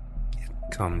 It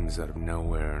comes out of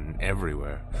nowhere and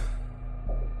everywhere.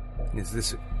 Is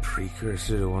this a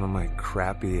precursor to one of my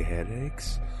crappy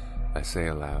headaches? I say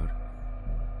aloud.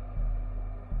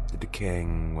 The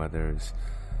decaying weather's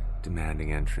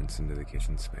demanding entrance into the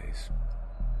kitchen space.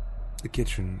 The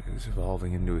kitchen is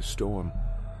evolving into a storm.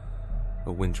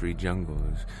 A wintry jungle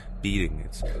is beating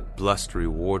its blustery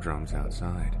war drums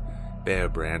outside, bare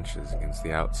branches against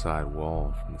the outside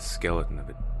wall from the skeleton of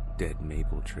a dead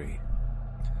maple tree.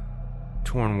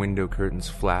 Torn window curtains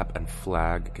flap and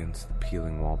flag against the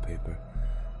peeling wallpaper,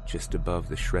 just above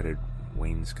the shredded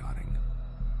wainscoting.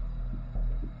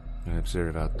 I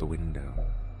observe out the window.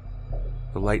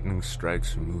 The lightning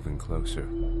strikes are moving closer.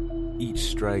 Each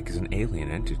strike is an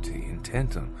alien entity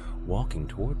intent on walking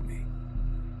toward me.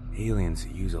 Aliens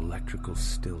who use electrical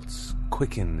stilts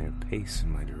quicken their pace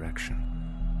in my direction.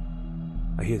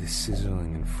 I hear the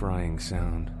sizzling and frying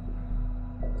sound.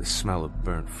 The smell of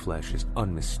burnt flesh is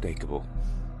unmistakable.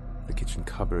 The kitchen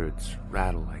cupboards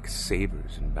rattle like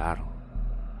sabers in battle.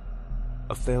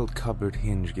 A failed cupboard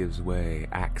hinge gives way,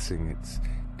 axing its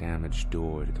damaged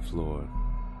door to the floor.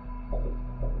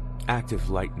 Active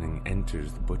lightning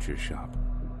enters the butcher shop.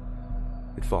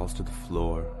 It falls to the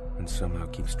floor and somehow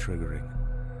keeps triggering.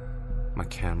 My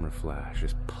camera flash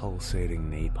is pulsating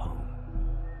napalm.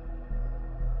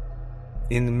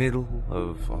 In the middle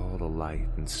of all the light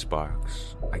and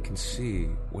sparks, I can see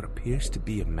what appears to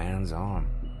be a man's arm.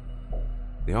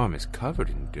 The arm is covered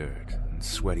in dirt and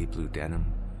sweaty blue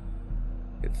denim.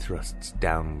 It thrusts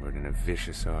downward in a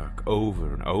vicious arc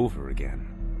over and over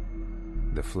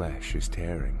again. The flesh is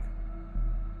tearing.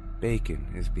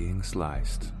 Bacon is being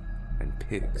sliced, and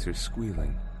pigs are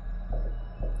squealing.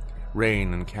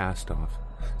 Rain and cast-off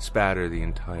spatter the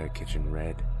entire kitchen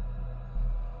red.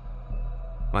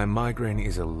 My migraine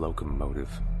is a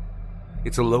locomotive.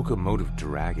 It's a locomotive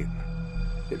dragon.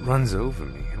 It runs over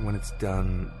me, and when it's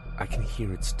done, I can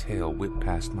hear its tail whip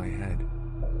past my head.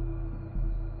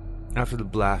 After the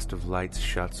blast of lights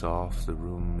shuts off, the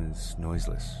room is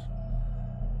noiseless.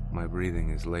 My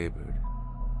breathing is labored.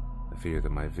 I fear that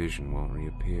my vision won't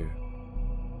reappear.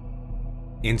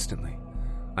 Instantly,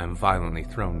 I am violently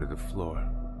thrown to the floor.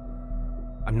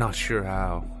 I'm not sure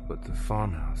how, but the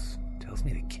farmhouse tells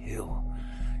me to kill.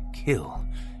 Kill.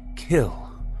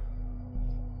 Kill.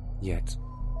 Yet,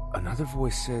 another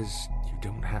voice says, you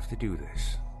don't have to do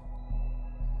this.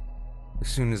 As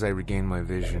soon as I regain my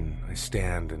vision, I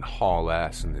stand and haul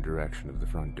ass in the direction of the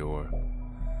front door.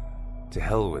 To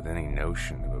hell with any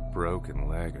notion of a broken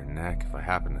leg or neck if I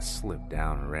happen to slip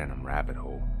down a random rabbit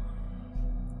hole.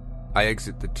 I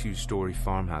exit the 2-story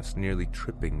farmhouse, nearly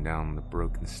tripping down the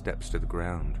broken steps to the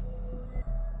ground.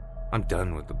 I'm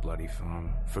done with the bloody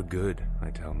farm. For good, I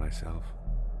tell myself.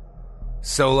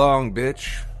 So long,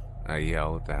 bitch, I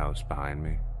yell at the house behind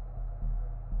me.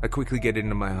 I quickly get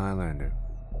into my Highlander.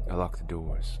 I lock the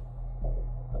doors.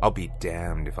 I'll be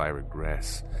damned if I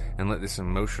regress and let this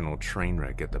emotional train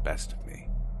wreck get the best of me.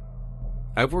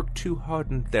 I've worked too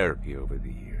hard in therapy over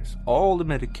the years. All the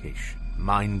medication,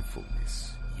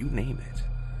 mindfulness, you name it.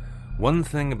 One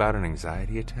thing about an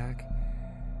anxiety attack,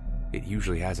 it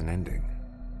usually has an ending.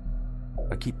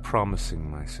 I keep promising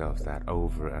myself that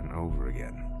over and over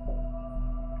again.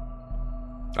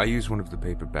 I use one of the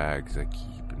paper bags I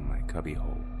keep in my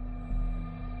cubbyhole.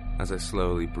 As I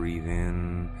slowly breathe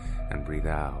in and breathe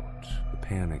out, the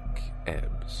panic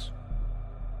ebbs.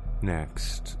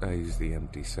 Next, I use the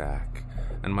empty sack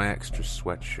and my extra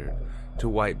sweatshirt to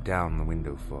wipe down the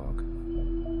window fog.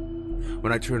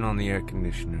 When I turn on the air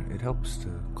conditioner, it helps to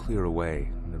clear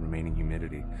away the remaining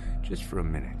humidity just for a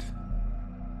minute.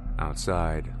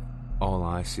 Outside, all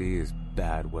I see is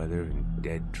bad weather and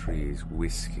dead trees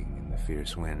whisking in the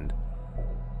fierce wind.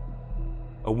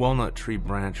 A walnut tree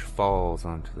branch falls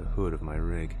onto the hood of my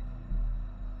rig.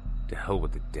 To hell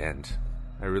with the dent.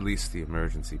 I release the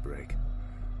emergency brake.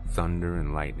 Thunder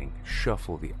and lightning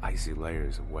shuffle the icy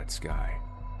layers of wet sky.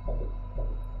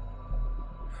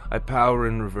 I power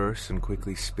in reverse and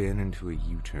quickly spin into a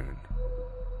U-turn.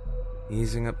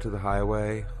 Easing up to the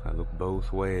highway, I look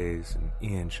both ways and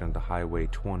inch onto Highway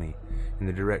 20 in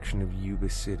the direction of Yuba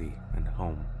City and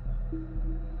home.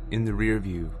 In the rear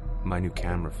view, my new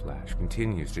camera flash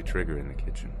continues to trigger in the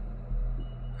kitchen.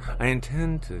 I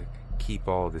intend to keep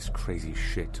all this crazy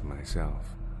shit to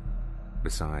myself.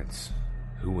 Besides,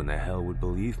 who in the hell would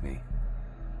believe me?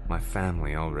 My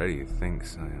family already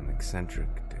thinks I am eccentric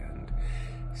and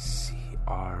C-R-U-E-L.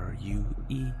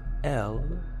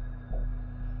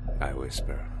 I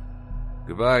whisper,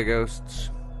 "Goodbye, ghosts.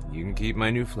 You can keep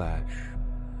my new flash."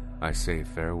 I say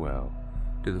farewell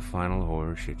to the final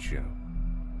horror shit show.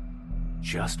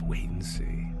 Just wait and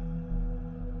see.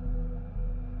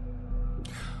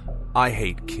 I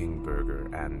hate King Burger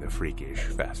and the freakish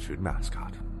fast food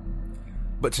mascot.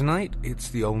 But tonight, it's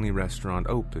the only restaurant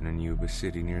open in Yuba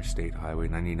City near State Highway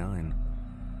 99.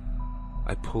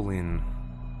 I pull in.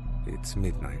 It's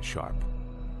midnight sharp.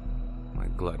 My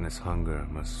gluttonous hunger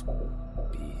must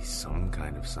be some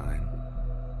kind of sign.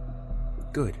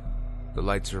 Good. The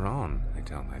lights are on, I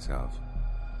tell myself.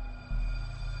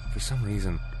 For some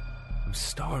reason, I'm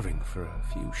starving for a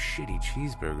few shitty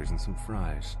cheeseburgers and some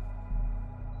fries.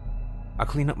 I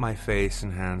clean up my face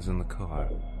and hands in the car.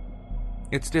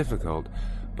 It's difficult,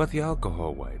 but the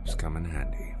alcohol wipes come in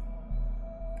handy.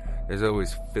 There's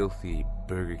always filthy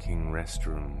Burger King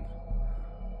restrooms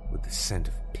with the scent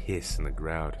of piss in the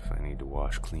grout if I need to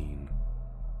wash clean.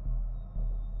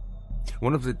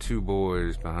 One of the two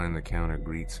boys behind the counter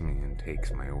greets me and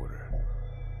takes my order.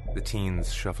 The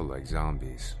teens shuffle like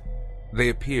zombies. They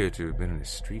appear to have been in a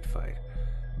street fight.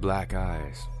 Black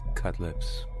eyes, cut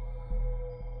lips.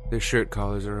 Their shirt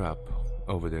collars are up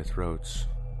over their throats.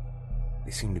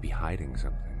 They seem to be hiding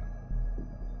something.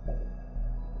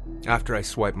 After I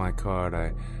swipe my card,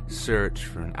 I search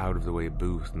for an out-of-the-way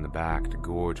booth in the back to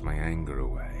gorge my anger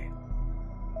away.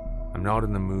 I'm not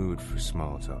in the mood for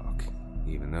small talk,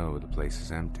 even though the place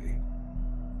is empty.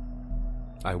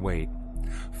 I wait,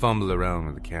 fumble around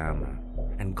with the camera,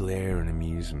 and glare in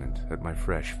amusement at my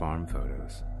fresh farm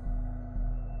photos.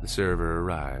 The server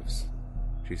arrives.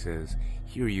 She says,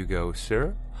 "Here you go,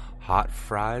 sir. Hot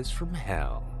fries from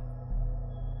hell."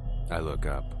 I look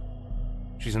up.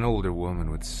 She's an older woman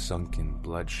with sunken,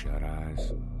 bloodshot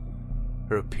eyes.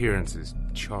 Her appearance is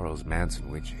Charles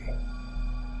Manson witchy.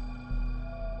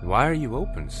 "Why are you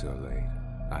open so late?"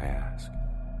 I ask.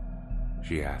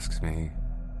 She asks me,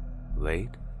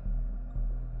 "Late?"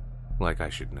 Like I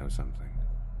should know something.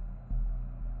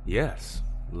 "Yes,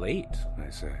 late," I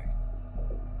say.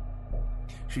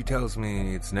 She tells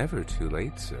me it's never too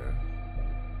late, sir.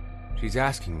 She's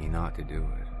asking me not to do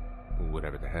it,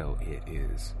 whatever the hell it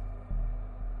is.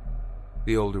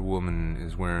 The older woman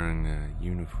is wearing a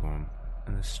uniform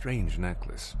and a strange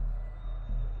necklace.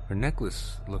 Her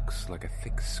necklace looks like a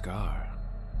thick scar.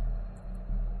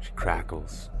 She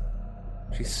crackles.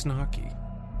 She's snarky.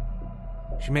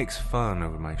 She makes fun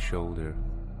over my shoulder.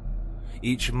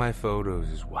 Each of my photos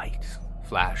is white,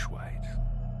 flash white.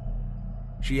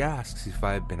 She asks if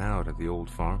I've been out at the old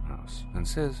farmhouse and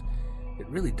says it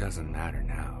really doesn't matter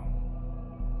now.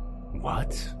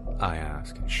 "What?" I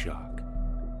ask in shock.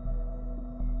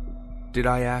 "Did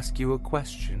I ask you a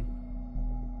question?"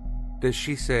 Does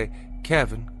she say,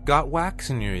 "Kevin, got wax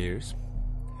in your ears?"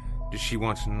 Does she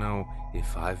want to know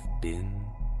if I've been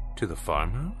to the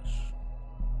farmhouse?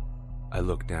 I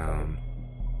look down,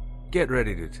 get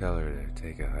ready to tell her to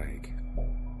take a hike.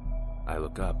 I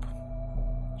look up.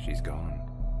 She's gone.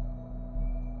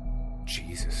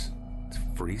 Jesus, it's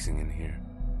freezing in here.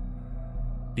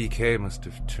 BK must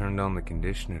have turned on the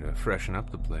conditioner to freshen up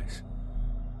the place.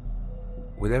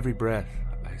 With every breath,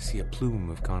 I see a plume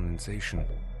of condensation.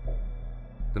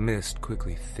 The mist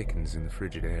quickly thickens in the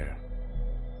frigid air.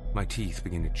 My teeth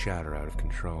begin to chatter out of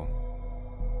control.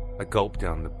 I gulp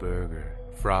down the burger,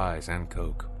 fries, and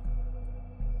Coke.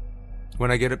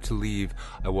 When I get up to leave,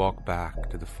 I walk back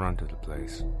to the front of the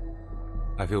place.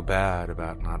 I feel bad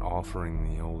about not offering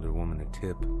the older woman a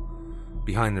tip.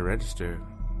 Behind the register,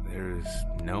 there is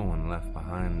no one left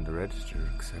behind the register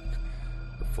except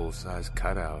the full-size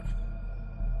cutout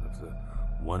of the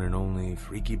one and only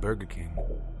Freaky Burger King.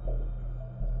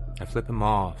 I flip him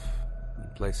off,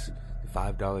 and place the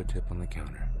 $5 tip on the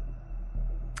counter.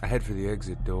 I head for the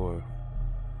exit door.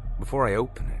 Before I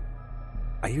open it,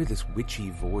 I hear this witchy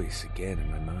voice again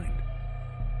in my mind.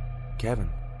 "Kevin,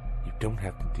 you don't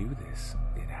have to do this,"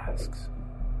 it asks.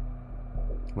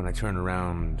 When I turn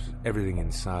around, everything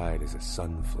inside is a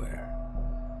sun flare.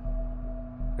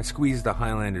 I squeeze the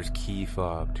Highlander's key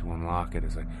fob to unlock it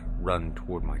as I run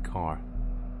toward my car.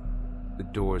 The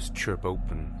doors chirp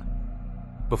open.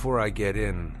 Before I get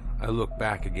in, I look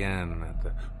back again at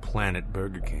the Planet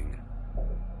Burger King.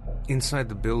 Inside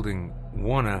the building,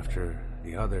 one after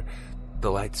the other,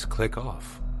 the lights click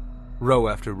off, row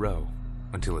after row,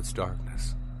 until it's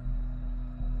darkness.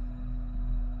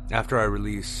 After I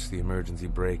release the emergency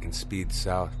brake and speed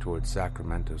south towards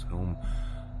Sacramento's home,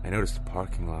 I notice the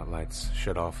parking lot lights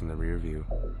shut off in the rear view.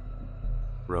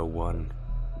 Row 1,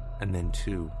 and then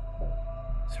 2,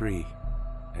 3,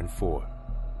 and 4.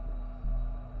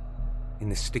 In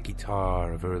the sticky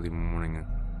tar of early morning,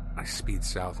 I speed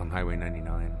south on Highway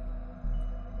 99.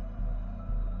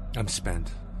 I'm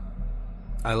spent.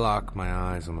 I lock my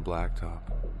eyes on the blacktop.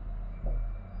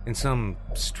 In some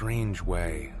strange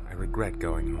way, I regret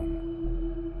going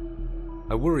home.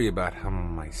 I worry about how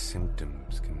my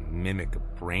symptoms can mimic a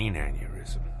brain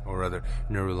aneurysm or other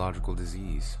neurological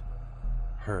disease.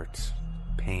 Hurt,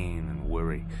 pain, and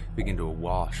worry begin to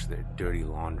wash their dirty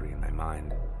laundry in my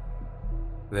mind.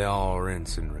 They all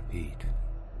rinse and repeat.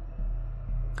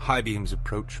 High beams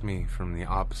approach me from the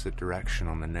opposite direction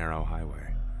on the narrow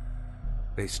highway.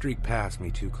 They streak past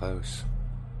me too close.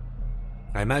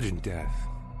 I imagine death,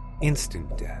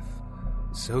 instant death,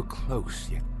 so close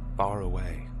yet far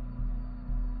away.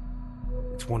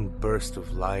 It's one burst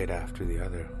of light after the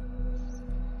other.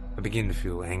 I begin to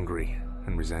feel angry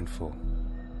and resentful.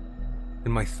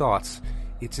 In my thoughts,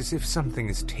 it's as if something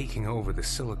is taking over the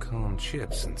silicone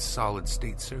chips and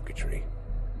solid-state circuitry.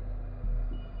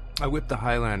 I whip the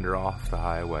Highlander off the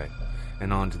highway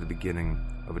and onto the beginning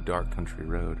of a dark country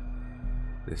road.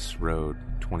 This road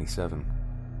 27.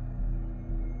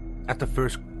 At the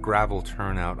first gravel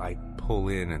turnout, I pull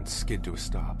in and skid to a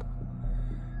stop.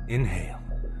 Inhale.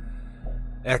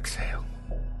 Exhale,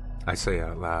 I say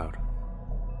out loud.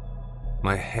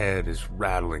 My head is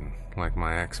rattling like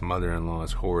my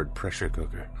ex-mother-in-law's horrid pressure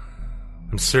cooker.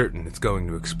 I'm certain it's going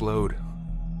to explode.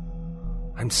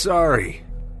 "I'm sorry,"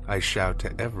 I shout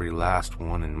to every last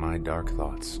one in my dark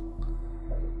thoughts.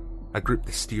 I grip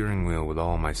the steering wheel with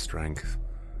all my strength.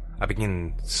 I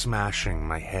begin smashing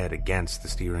my head against the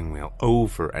steering wheel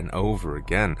over and over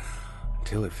again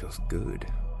until it feels good.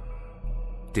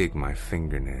 Dig my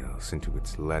fingernails into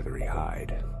its leathery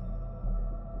hide.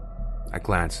 I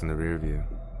glance in the rear view.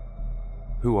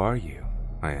 "Who are you?"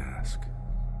 I ask.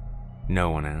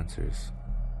 No one answers.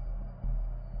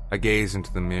 I gaze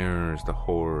into the mirror as the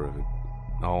horror of it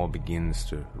all begins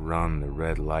to run the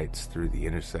red lights through the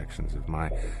intersections of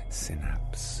my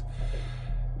synapse.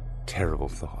 Terrible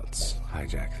thoughts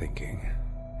hijack thinking.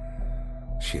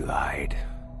 She lied.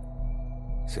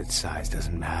 Said size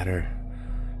doesn't matter.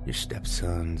 Your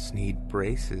stepsons need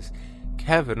braces.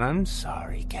 Kevin, I'm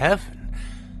sorry, Kevin.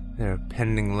 There are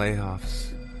pending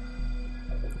layoffs.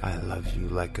 I love you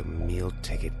like a meal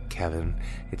ticket, Kevin.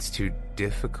 It's too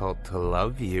difficult to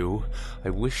love you. I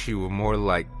wish you were more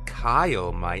like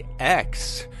Kyle, my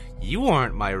ex. You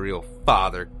aren't my real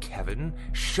father, Kevin.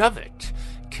 Shove it.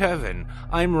 Kevin,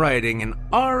 I'm writing an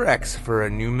RX for a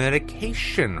new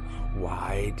medication.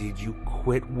 Why did you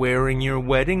quit wearing your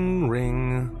wedding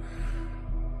ring?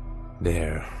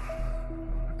 There,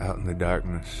 out in the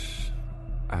darkness,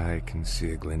 I can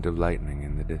see a glint of lightning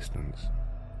in the distance.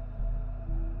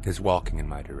 It's walking in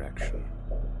my direction.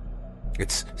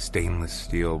 It's stainless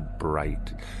steel,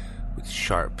 bright, with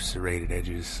sharp, serrated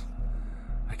edges.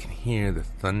 I can hear the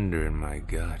thunder in my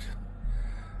gut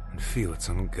and feel its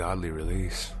ungodly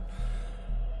release.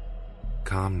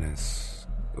 Calmness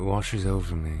washes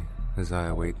over me as I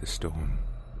await the storm.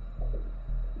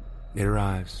 It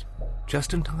arrives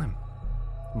just in time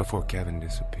before Kevin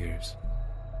disappears.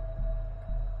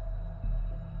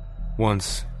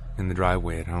 Once in the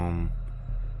driveway at home,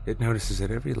 it notices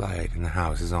that every light in the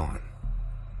house is on.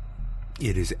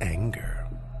 It is anger.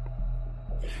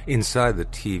 Inside, the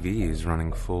TV is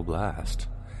running full blast.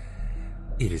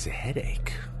 It is a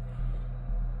headache.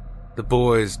 The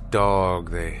boy's dog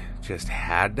they just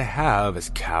had to have is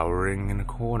cowering in a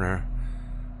corner.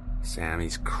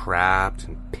 Sammy's crapped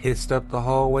and pissed up the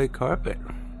hallway carpet.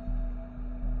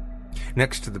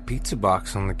 Next to the pizza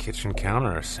box on the kitchen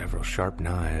counter are several sharp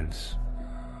knives.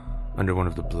 Under one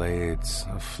of the blades,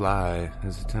 a fly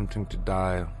is attempting to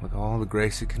die with all the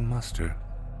grace it can muster.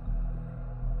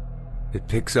 It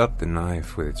picks up the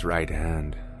knife with its right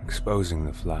hand exposing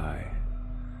the fly.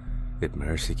 It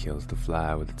mercy kills the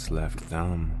fly with its left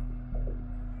thumb.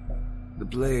 The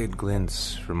blade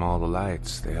glints from all the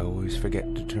lights they always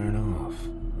forget to turn off.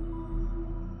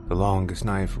 The longest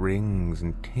knife rings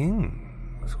and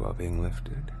tings while being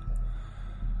lifted.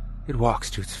 It walks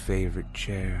to its favorite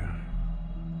chair.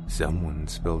 Someone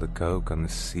spilled a Coke on the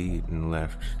seat and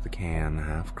left the can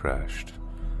half-crushed.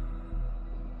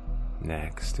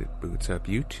 Next, it boots up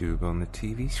YouTube on the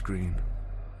TV screen.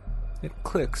 It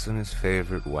clicks on his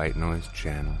favorite white noise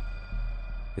channel.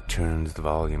 It turns the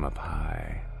volume up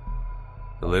high.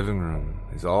 The living room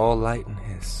is all light and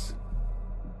hiss.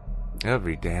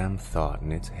 Every damn thought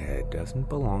in its head doesn't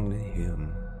belong to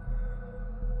him.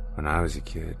 When I was a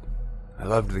kid, I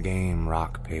loved the game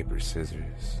rock, paper,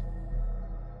 scissors.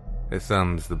 It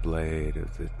thumbs the blade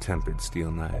of the tempered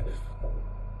steel knife.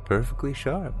 Perfectly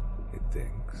sharp, it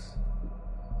thinks.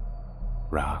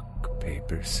 Rock,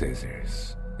 paper,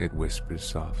 scissors, it whispers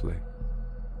softly.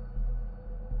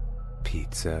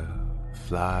 Pizza,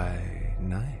 fly,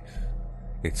 knife,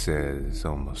 it says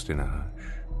almost in a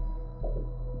hush.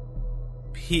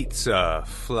 Pizza,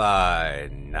 fly,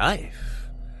 knife,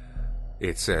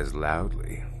 it says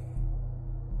loudly.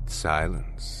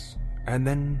 Silence, and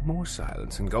then more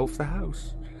silence engulf the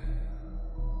house.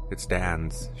 It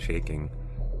stands, shaking.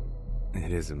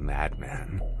 It is a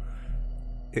madman.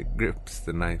 It grips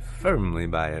the knife firmly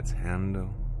by its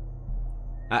handle.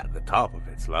 At the top of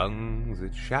its lungs,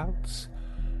 it shouts,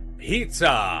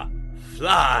 "Pizza!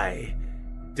 Fly!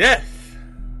 Death!"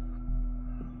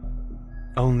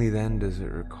 Only then does it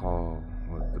recall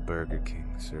what the Burger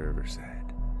King server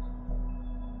said.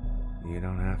 "You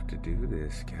don't have to do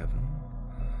this, Kevin.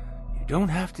 You don't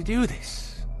have to do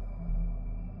this.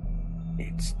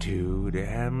 It's too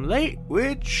damn late,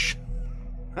 witch.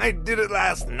 I did it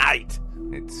last night,"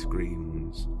 it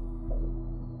screams.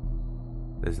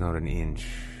 There's not an inch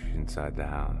inside the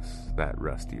house that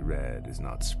rusty red is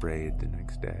not sprayed the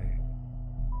next day.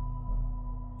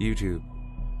 YouTube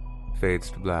fades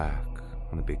to black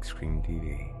on the big screen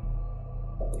TV.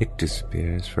 It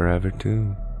disappears forever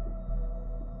too.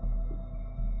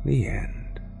 The end.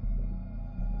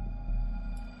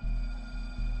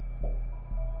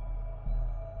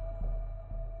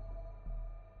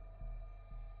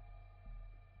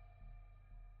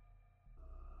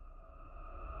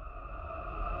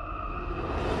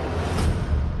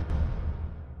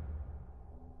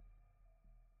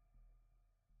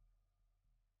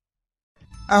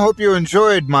 I hope you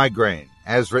enjoyed Migraine,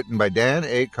 as written by Dan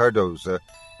A. Cardoza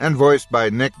and voiced by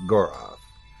Nick Goroff.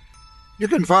 You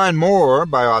can find more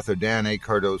by author Dan A.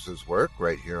 Cardoza's work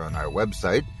right here on our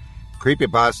website,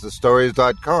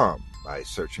 creepypastastories.com, by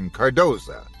searching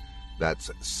Cardoza. That's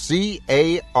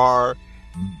Cardoza.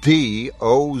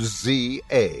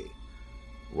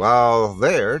 While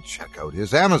there, check out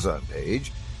his Amazon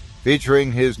page,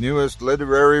 featuring his newest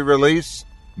literary release,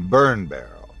 Burn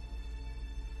Barrel.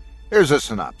 Here's a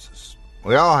synopsis.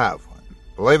 We all have one,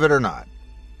 believe it or not.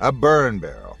 A burn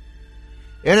barrel.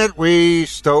 In it, we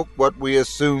stoke what we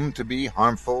assume to be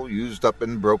harmful, used up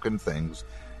and broken things,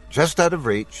 just out of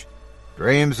reach,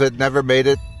 dreams that never made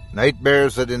it,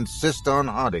 nightmares that insist on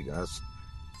haunting us,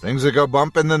 things that go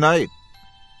bump in the night.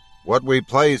 What we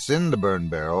place in the burn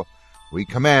barrel, we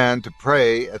command to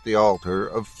pray at the altar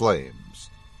of flames.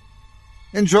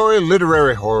 Enjoy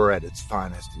literary horror at its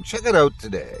finest and check it out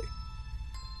today.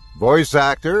 Voice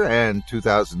actor and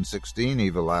 2016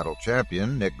 Evil Idol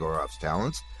champion Nick Goroff's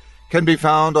talents can be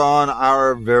found on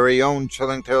our very own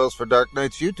Chilling Tales for Dark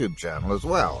Nights YouTube channel, as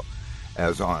well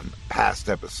as on past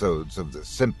episodes of the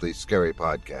Simply Scary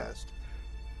podcast.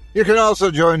 You can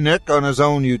also join Nick on his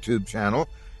own YouTube channel,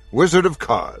 Wizard of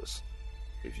Cause.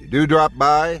 If you do drop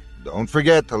by, don't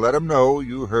forget to let him know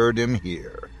you heard him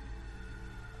here.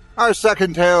 Our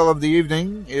second tale of the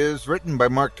evening is written by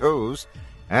Mark Toes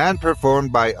and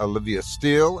performed by Olivia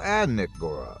Steele and Nick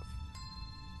Goroff.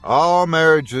 All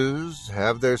marriages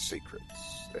have their secrets,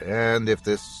 and if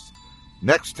this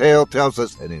next tale tells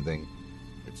us anything,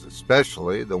 it's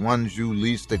especially the ones you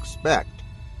least expect.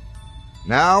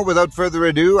 Now, without further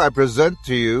ado, I present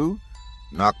to you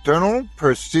Nocturnal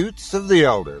Pursuits of the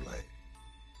Elderly.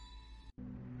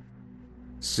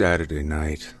 Saturday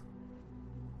night.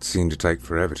 It seemed to take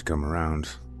forever to come around.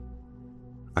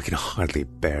 I can hardly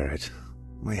bear it.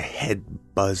 My head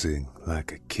buzzing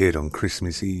like a kid on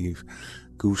Christmas Eve,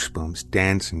 goosebumps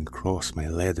dancing across my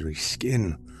leathery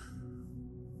skin.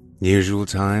 Usual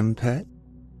time, pet?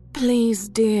 Please,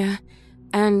 dear.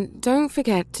 And don't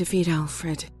forget to feed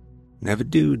Alfred. Never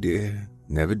do, dear.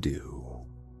 Never do.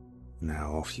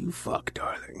 Now off you fuck,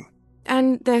 darling.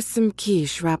 And there's some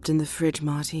quiche wrapped in the fridge,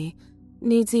 Marty.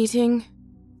 Needs eating?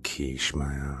 Quiche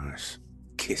my arse.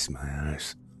 Kiss my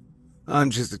arse.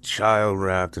 I'm just a child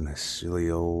wrapped in a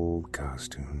silly old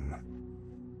costume.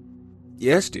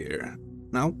 Yes, dear.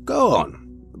 Now go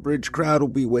on. The bridge crowd will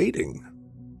be waiting.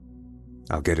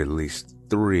 I'll get at least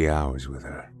 3 hours with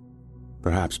her.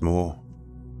 Perhaps more.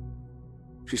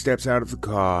 She steps out of the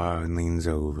car and leans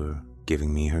over,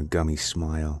 giving me her gummy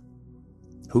smile.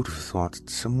 Who'd have thought that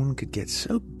someone could get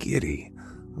so giddy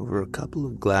over a couple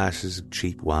of glasses of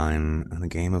cheap wine and a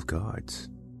game of cards?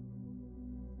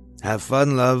 Have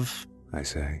fun, love, I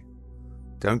say.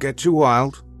 Don't get too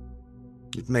wild.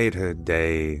 It made her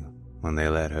day when they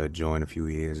let her join a few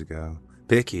years ago.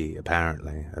 Picky,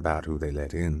 apparently, about who they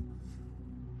let in.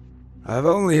 I've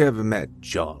only ever met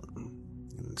John.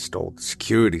 Installed the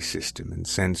security system and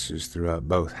sensors throughout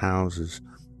both houses.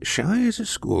 Shy as a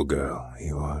schoolgirl,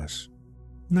 he was.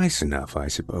 Nice enough, I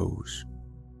suppose.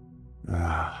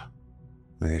 Ah,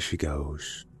 there she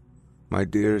goes. My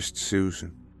dearest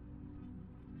Susan.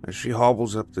 As she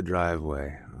hobbles up the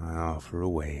driveway, I offer a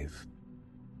wave.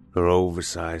 Her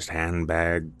oversized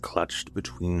handbag clutched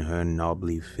between her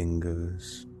knobbly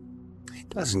fingers.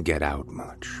 Doesn't get out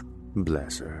much,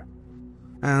 bless her.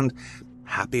 And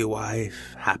happy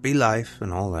wife, happy life,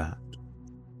 and all that.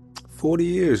 40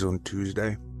 years on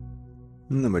Tuesday,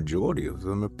 and the majority of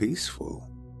them are peaceful.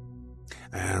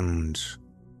 And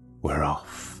we're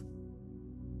off.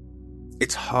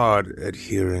 It's hard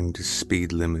adhering to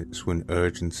speed limits when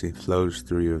urgency flows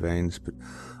through your veins, but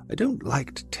I don't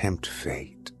like to tempt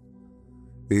fate.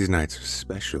 These nights are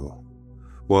special,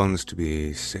 ones to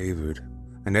be savored,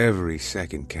 and every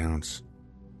second counts.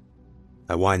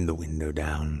 I wind the window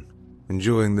down,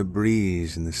 enjoying the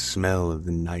breeze and the smell of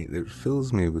the night that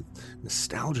fills me with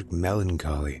nostalgic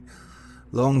melancholy.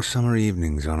 Long summer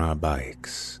evenings on our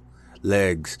bikes,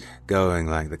 legs going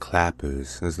like the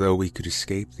clappers as though we could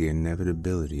escape the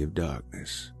inevitability of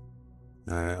darkness.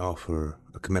 I offer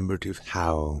a commemorative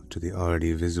howl to the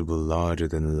already visible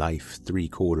larger-than-life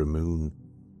 3/4 moon.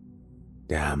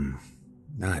 Damn,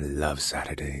 I love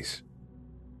Saturdays.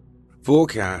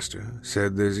 Forecaster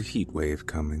said there's a heat wave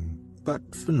coming,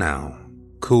 but for now,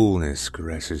 coolness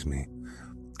caresses me,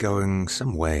 going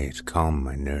some way to calm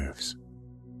my nerves.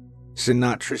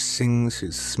 Sinatra sings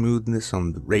his smoothness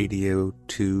on the radio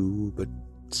too, but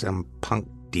some punk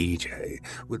DJ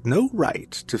with no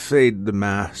right to fade the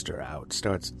master out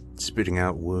starts spitting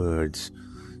out words,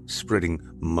 spreading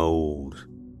mold.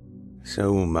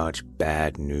 So much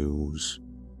bad news.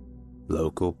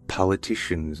 Local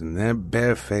politicians and their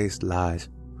barefaced lies.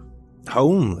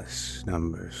 Homeless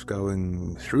numbers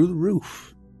going through the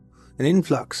roof. An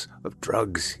influx of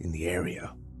drugs in the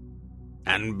area.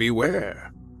 And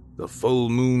beware, the full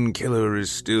moon killer is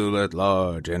still at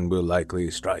large and will likely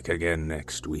strike again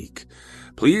next week.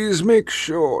 Please make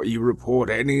sure you report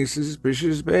any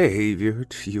suspicious behavior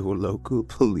to your local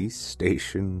police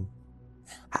station.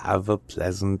 Have a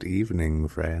pleasant evening,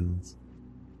 friends.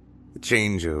 The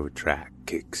changeover track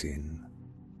kicks in.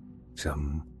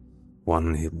 Some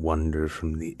one-hit wonder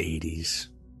from the 80s.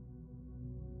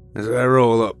 As I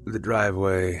roll up the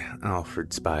driveway,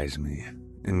 Alfred spies me,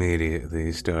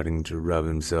 immediately starting to rub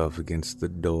himself against the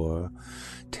door,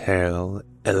 tail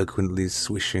eloquently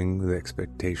swishing with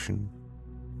expectation.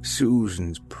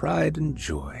 Susan's pride and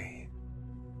joy.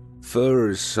 Fur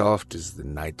as soft as the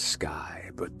night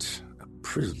sky, but a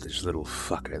privileged little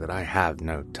fucker that I have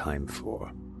no time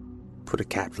for. Put a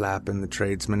cat flap in the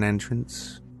tradesman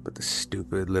entrance, but the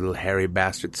stupid little hairy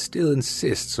bastard still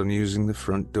insists on using the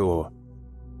front door.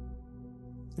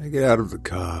 I get out of the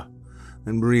car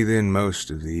and breathe in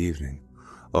most of the evening,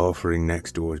 offering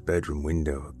next door's bedroom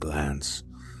window a glance,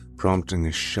 prompting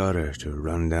a shudder to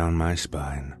run down my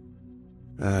spine.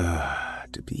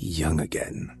 To be young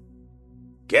again.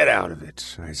 Get out of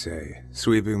it, I say,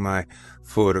 sweeping my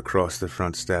foot across the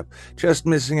front step, just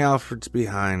missing Alfred's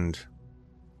behind.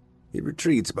 He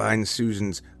retreats behind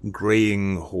Susan's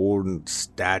graying horned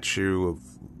statue of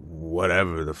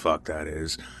whatever the fuck that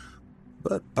is.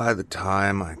 But by the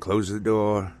time I close the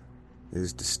door,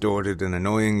 his distorted and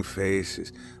annoying face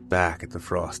is back at the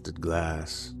frosted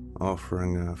glass,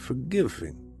 offering a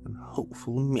forgiving and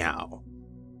hopeful meow.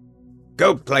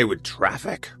 Go play with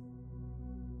traffic.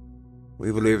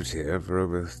 We've lived here for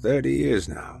over 30 years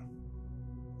now.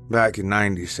 Back in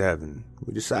 97,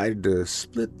 we decided to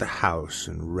split the house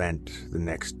and rent the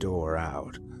next door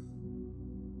out.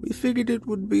 We figured it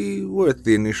would be worth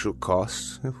the initial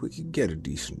costs if we could get a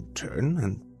decent return,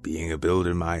 and being a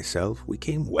builder myself, we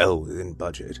came well within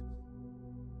budget.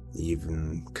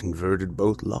 Even converted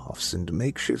both lofts into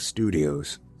makeshift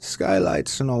studios,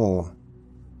 skylights and all.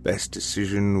 Best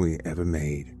decision we ever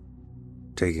made.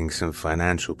 taking some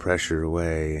financial pressure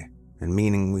away and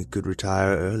meaning we could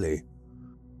retire early.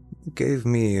 It gave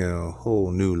me a whole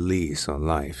new lease on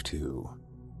life, too.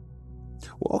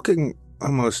 Walking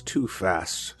almost too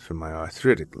fast for my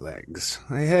arthritic legs,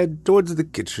 I head towards the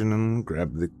kitchen and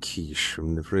grab the quiche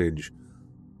from the fridge.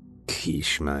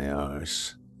 Quiche, my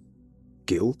arse.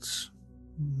 Guilt?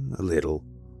 A little.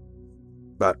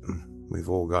 But we've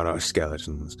all got our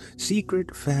skeletons,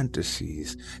 secret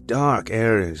fantasies, dark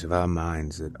areas of our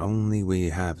minds that only we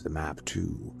have the map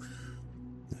to.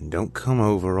 And don't come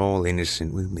over all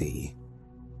innocent with me.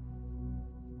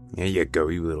 Here you go,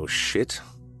 you little shit,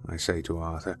 I say to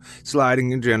Arthur,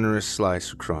 sliding a generous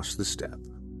slice across the step.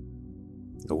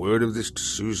 The word of this to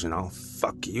Susan, I'll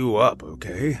fuck you up,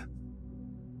 okay?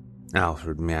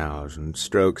 Alfred meows and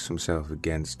strokes himself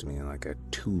against me like a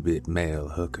two-bit male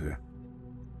hooker.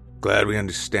 Glad we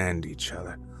understand each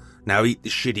other. Now eat the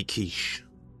shitty quiche.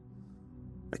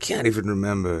 I can't even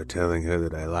remember telling her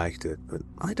that I liked it, but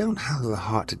I don't have the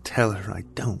heart to tell her I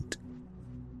don't.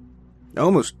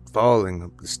 Almost falling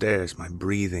up the stairs, my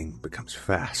breathing becomes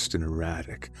fast and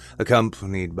erratic,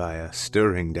 accompanied by a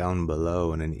stirring down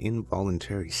below and an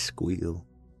involuntary squeal.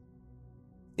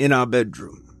 In our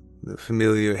bedroom, the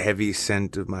familiar heavy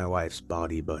scent of my wife's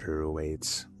body butter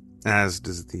awaits, as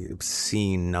does the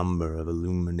obscene number of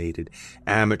illuminated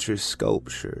amateur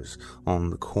sculptures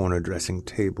on the corner dressing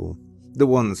table, the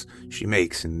ones she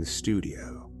makes in the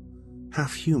studio.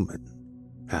 Half human,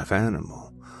 half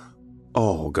animal.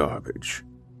 All garbage.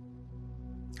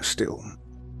 Still,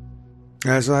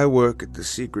 as I work at the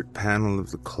secret panel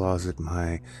of the closet,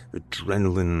 my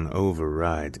adrenaline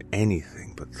overrides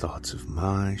anything but thoughts of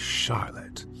my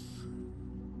Charlotte.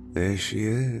 There she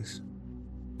is,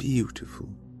 beautiful.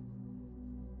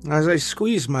 As I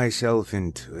squeeze myself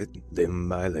into it, limb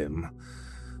by limb,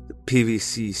 the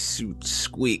PVC suit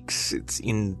squeaks its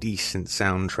indecent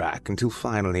soundtrack until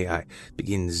finally I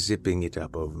begin zipping it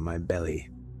up over my belly.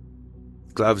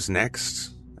 Gloves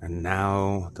next, and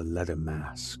now the leather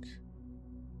mask.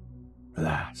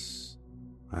 Alas,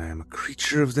 I am a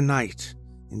creature of the night,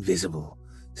 invisible,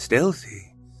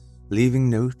 stealthy, leaving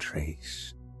no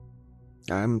trace.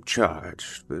 I'm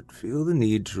charged, but feel the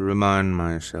need to remind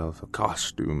myself a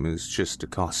costume is just a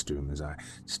costume as I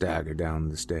stagger down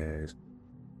the stairs.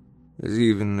 There's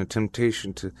even a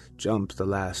temptation to jump the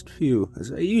last few,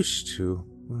 as I used to,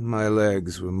 when my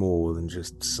legs were more than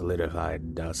just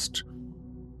solidified dust.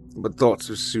 But thoughts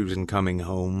of Susan coming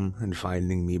home and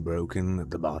finding me broken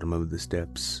at the bottom of the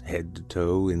steps, head to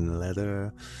toe in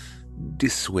leather,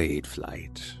 dissuade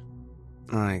flight.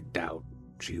 I doubt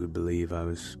she would believe I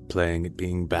was playing at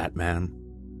being Batman.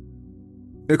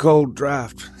 The cold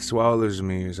draft swallows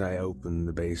me as I open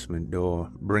the basement door,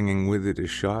 bringing with it a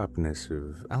sharpness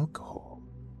of alcohol.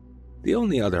 The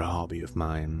only other hobby of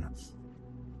mine.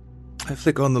 I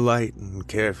flick on the light and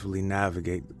carefully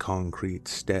navigate the concrete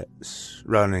steps,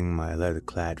 running my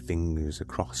leather-clad fingers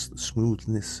across the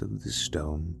smoothness of the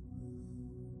stone.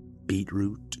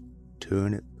 Beetroot,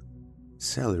 turnip,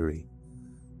 celery.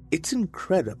 It's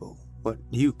incredible what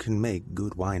you can make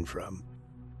good wine from.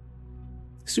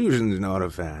 Susan's not a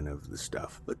fan of the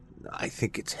stuff, but I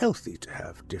think it's healthy to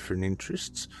have different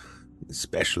interests,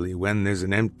 especially when there's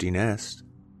an empty nest.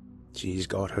 She's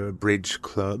got her bridge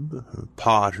club, her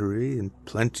pottery, and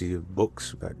plenty of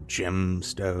books about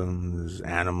gemstones,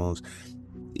 animals,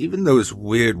 even those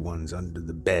weird ones under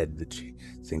the bed that she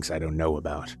thinks I don't know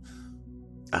about.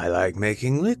 I like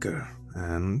making liquor,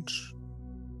 and,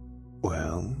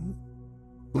 well,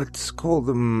 let's call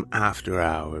them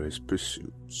after-hours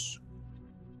pursuits.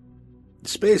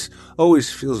 Space always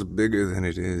feels bigger than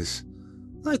it is,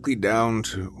 likely down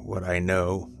to what I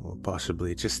know, or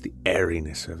possibly just the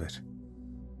airiness of it.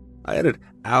 I added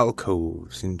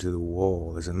alcoves into the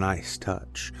wall as a nice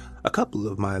touch, a couple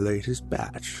of my latest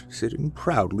batch sitting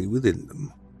proudly within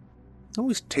them.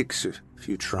 Always takes a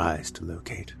few tries to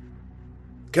locate.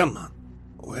 Come on,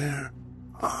 where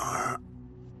are...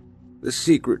 The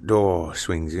secret door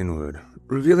swings inward,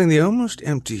 revealing the almost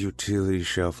empty utility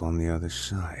shelf on the other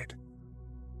side.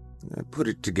 I put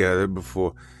it together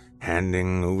before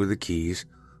handing over the keys.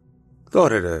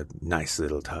 Thought it a nice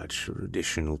little touch for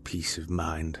additional peace of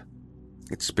mind.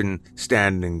 It's been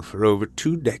standing for over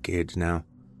 2 decades now.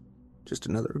 Just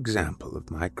another example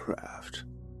of my craft.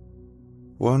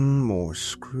 One more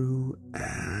screw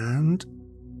and...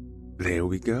 there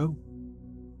we go.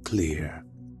 Clear.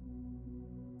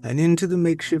 And into the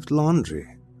makeshift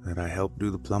laundry that I helped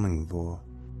do the plumbing for.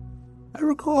 I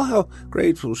recall how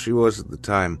grateful she was at the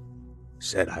time.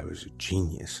 Said I was a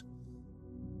genius.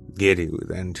 Giddy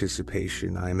with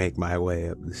anticipation, I make my way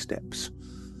up the steps.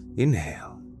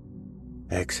 Inhale.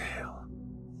 Exhale.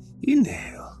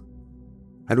 Inhale.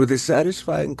 And with a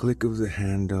satisfying click of the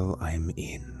handle, I'm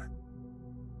in.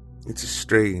 It's a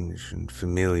strange and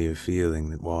familiar feeling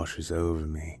that washes over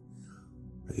me.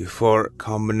 A euphoric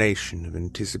combination of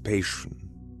anticipation,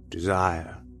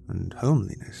 desire, and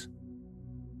homeliness.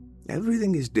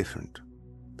 Everything is different,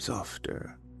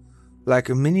 softer, like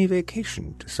a mini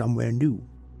vacation to somewhere new.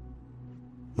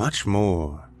 Much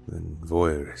more than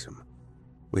voyeurism.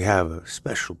 We have a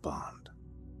special bond.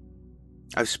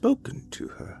 I've spoken to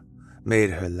her, made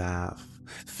her laugh,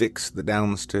 fixed the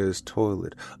downstairs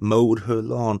toilet, mowed her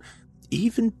lawn,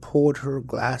 even poured her a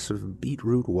glass of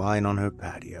beetroot wine on her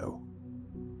patio.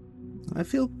 I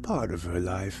feel part of her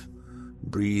life,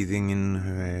 breathing in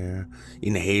her air,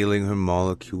 inhaling her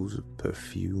molecules of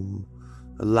perfume,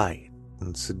 a light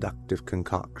and seductive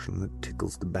concoction that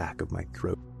tickles the back of my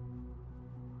throat.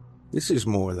 This is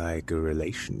more like a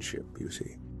relationship, you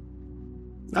see.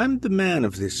 I'm the man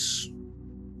of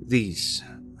these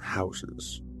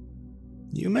houses.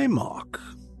 You may mock,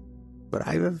 but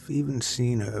I have even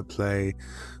seen her play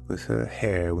with her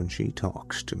hair when she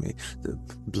talks to me, the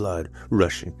blood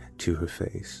rushing to her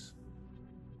face.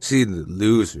 Seen the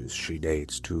losers she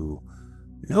dates, too.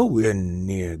 Nowhere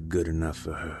near good enough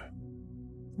for her.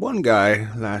 One guy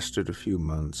lasted a few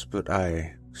months, but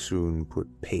I soon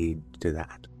put paid to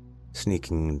that,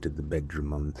 sneaking into the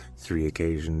bedroom on 3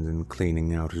 occasions and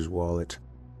cleaning out his wallet.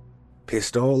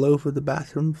 Pissed all over the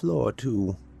bathroom floor,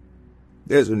 too.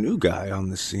 There's a new guy on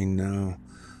the scene now,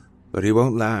 but he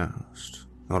won't last,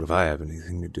 not if I have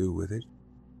anything to do with it.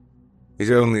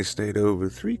 He's only stayed over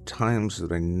 3 times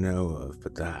that I know of,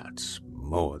 but that's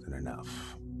more than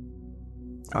enough.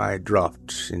 I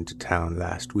dropped into town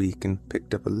last week and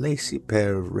picked up a lacy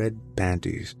pair of red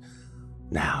panties.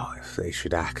 Now, if they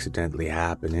should accidentally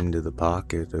happen into the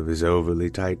pocket of his overly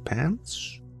tight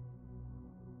pants...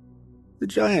 The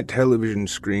giant television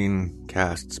screen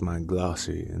casts my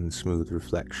glossy and smooth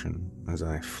reflection as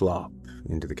I flop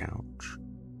into the couch.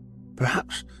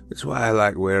 Perhaps it's why I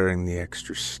like wearing the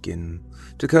extra skin,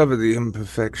 to cover the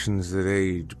imperfections that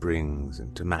age brings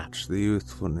and to match the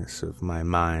youthfulness of my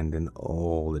mind and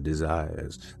all the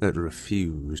desires that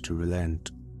refuse to relent.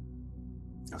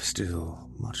 I've still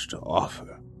much to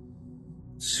offer.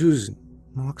 Susan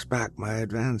knocks back my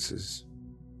advances.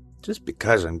 Just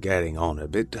because I'm getting on a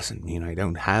bit doesn't mean I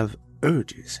don't have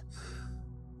urges.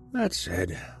 That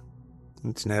said,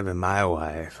 it's never my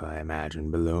wife I imagine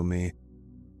below me.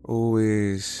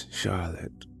 Always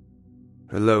Charlotte.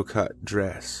 Her low-cut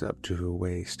dress up to her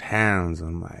waist, hands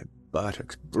on my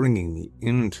buttocks, bringing me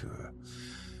into her.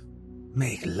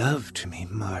 Make love to me,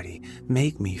 Marty.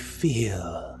 Make me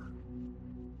feel.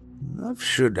 Love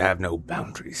should have no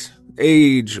boundaries,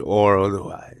 age or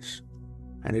otherwise.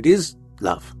 And it is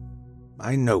love.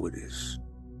 I know it is.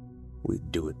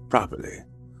 We'd do it properly.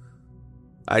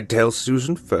 I'd tell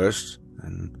Susan first,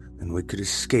 and then we could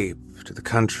escape to the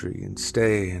country and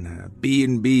stay in a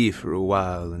B&B for a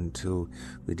while until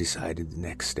we decided the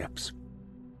next steps.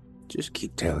 Just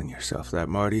keep telling yourself that,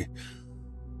 Marty.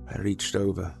 I reached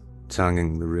over,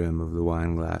 tonguing the rim of the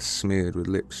wine glass smeared with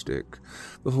lipstick,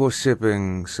 before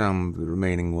sipping some of the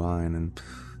remaining wine and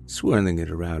swirling it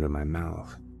around in my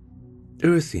mouth.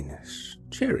 Earthiness,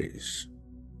 cherries,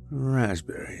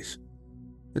 raspberries.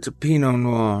 It's a Pinot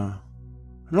Noir.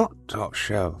 Not top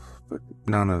shelf, but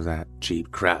none of that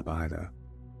cheap crap either.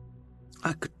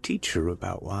 I could teach her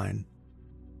about wine.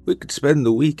 We could spend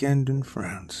the weekend in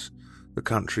France, the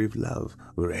country of love,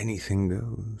 where anything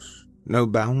goes. No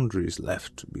boundaries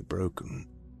left to be broken.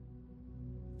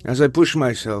 As I push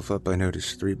myself up, I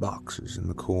notice 3 boxes in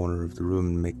the corner of the room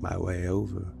and make my way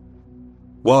over.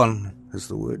 One has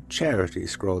the word charity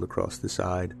scrawled across the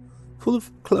side, full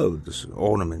of clothes,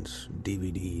 ornaments,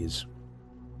 DVDs.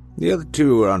 The other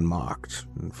 2 are unmarked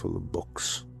and full of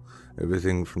books,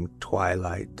 everything from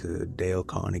Twilight to Dale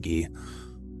Carnegie.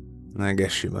 I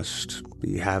guess she must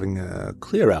be having a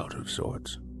clear-out of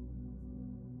sorts.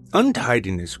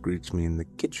 Untidiness greets me in the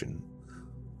kitchen.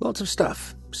 Lots of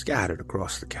stuff scattered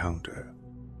across the counter.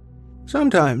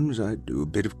 Sometimes I do a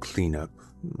bit of cleanup,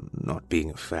 not being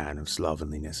a fan of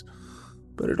slovenliness,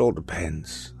 but it all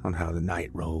depends on how the night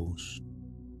rolls.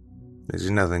 There's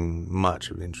nothing much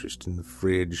of interest in the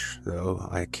fridge, though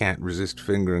I can't resist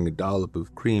fingering a dollop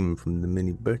of cream from the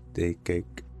mini birthday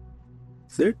cake.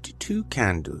 32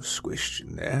 candles squished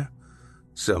in there,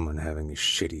 someone having a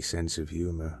shitty sense of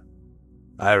humor.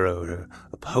 I wrote her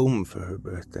a poem for her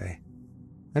birthday,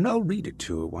 and I'll read it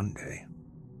to her one day.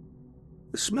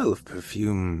 The smell of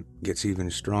perfume gets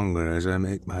even stronger as I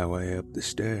make my way up the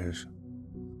stairs.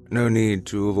 No need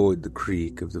to avoid the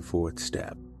creak of the 4th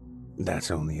step.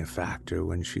 That's only a factor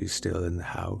when she's still in the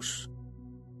house.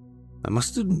 I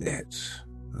must admit,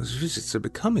 those visits are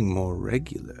becoming more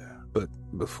regular, but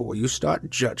before you start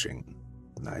judging,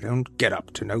 I don't get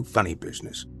up to no funny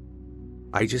business.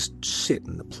 I just sit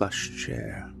in the plush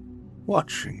chair,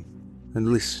 watching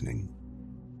and listening.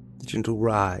 The gentle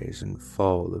rise and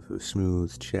fall of her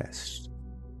smooth chest,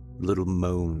 little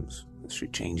moans as she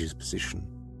changes position.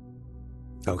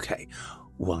 Okay,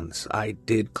 once I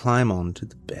did climb onto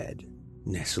the bed,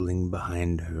 nestling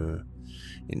behind her,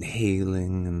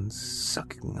 inhaling and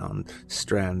sucking on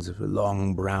strands of her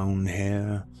long brown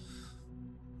hair.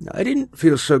 I didn't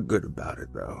feel so good about it,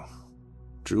 though.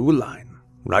 Drew a line,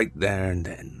 right there and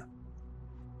then.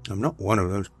 I'm not one of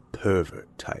those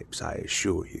pervert types, I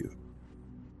assure you.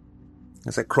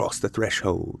 As I cross the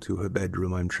threshold to her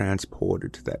bedroom, I'm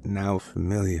transported to that now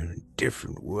familiar and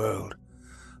different world,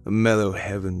 a mellow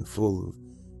heaven full of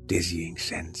dizzying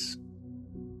scents.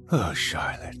 Oh,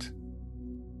 Charlotte.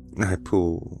 I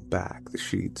pull back the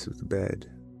sheets of the bed,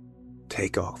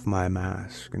 take off my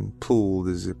mask, and pull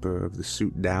the zipper of the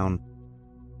suit down,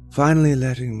 finally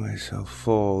letting myself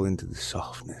fall into the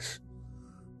softness,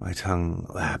 my tongue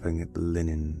lapping at the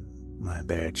linen, my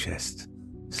bare chest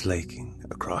slaking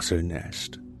across her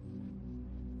nest.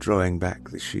 Drawing back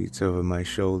the sheets over my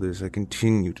shoulders, I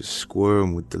continue to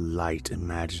squirm with delight,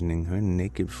 imagining her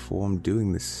naked form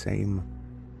doing the same.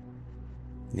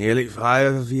 Nearly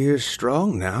 5 years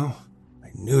strong now. I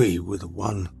knew you were the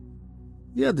one.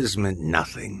 The others meant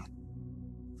nothing.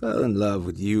 Fell in love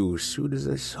with you as soon as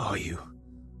I saw you,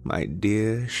 my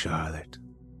dear Charlotte.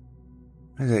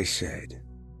 As I said,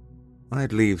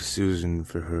 I'd leave Susan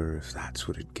for her if that's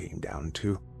what it came down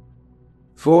to.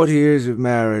 40 years of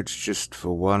marriage just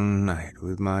for one night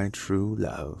with my true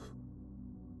love.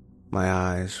 My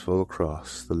eyes fall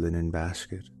across the linen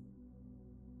basket.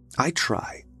 I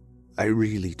try. I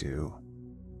really do.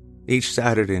 Each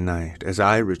Saturday night, as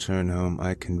I return home,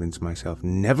 I convince myself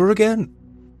never again.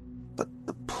 But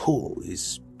the pull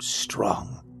is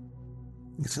strong.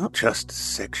 It's not just a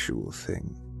sexual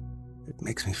thing. It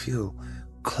makes me feel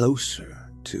closer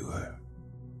to her.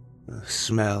 The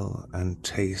smell and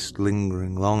taste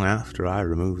lingering long after I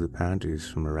remove the panties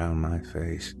from around my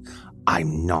face.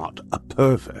 I'm not a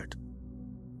pervert.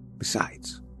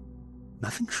 Besides,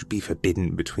 nothing should be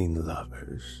forbidden between the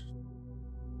lovers.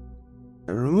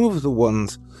 I remove the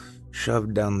ones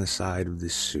shoved down the side of the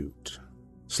suit,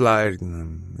 sliding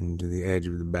them into the edge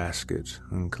of the basket,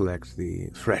 and collect the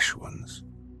fresh ones.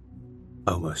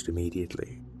 Almost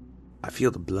immediately, I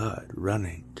feel the blood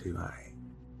running to my...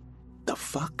 The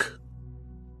fuck?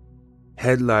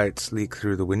 Headlights leak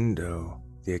through the window,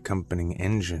 the accompanying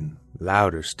engine,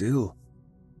 louder still.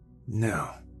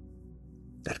 No,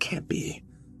 that can't be.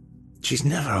 She's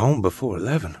never home before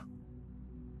 11.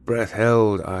 Breath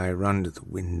held, I run to the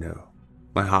window,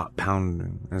 my heart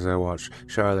pounding as I watch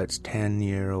Charlotte's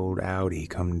 10-year-old Audi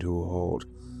come to a halt,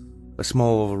 a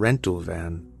small rental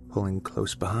van pulling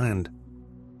close behind.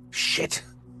 Shit!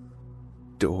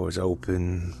 Doors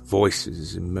open,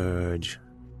 voices emerge.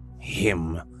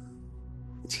 Him.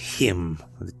 It's him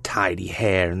with the tidy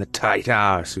hair and the tight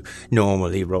arse who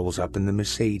normally rolls up in the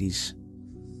Mercedes.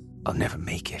 I'll never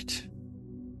make it.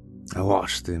 I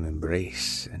watch them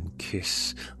embrace and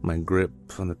kiss, my grip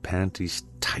on the panties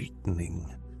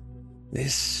tightening.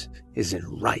 This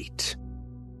isn't right.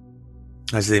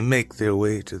 As they make their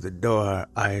way to the door,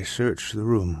 I search the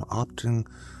room, opting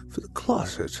for the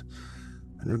closet,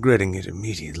 and regretting it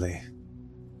immediately,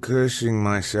 cursing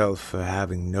myself for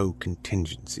having no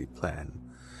contingency plan.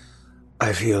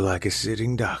 I feel like a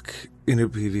sitting duck in a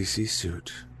PVC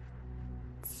suit.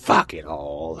 Fuck it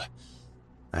all.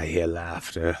 I hear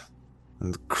laughter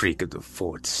and the creak of the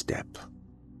fourth step.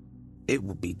 It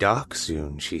will be dark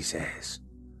soon, she says.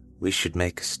 We should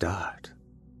make a start.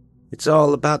 It's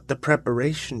all about the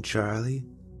preparation, Charlie.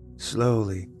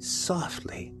 Slowly,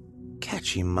 softly,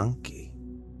 catchy monkey.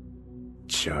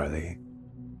 Charlie.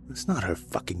 That's not her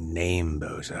fucking name,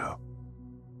 bozo.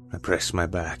 I press my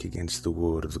back against the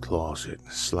wood of the closet,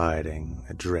 sliding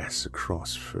a dress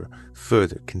across for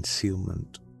further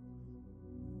concealment.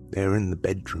 They're in the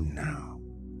bedroom now,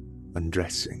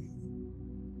 undressing.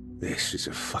 This is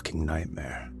a fucking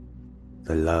nightmare.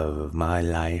 The love of my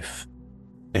life,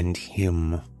 and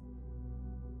him.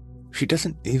 She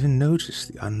doesn't even notice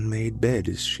the unmade bed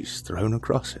as she's thrown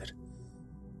across it.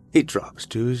 He drops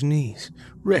to his knees,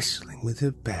 wrestling with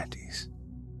her panties.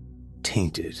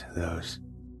 Tainted, those.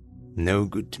 No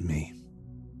good to me.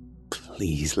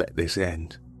 Please let this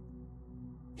end.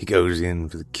 He goes in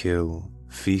for the kill,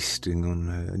 feasting on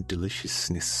her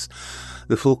deliciousness,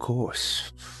 the full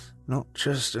course, not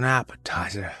just an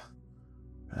appetizer.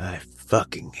 I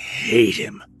fucking hate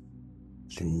him.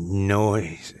 The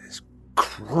noises,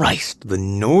 Christ, the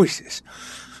noises!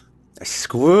 I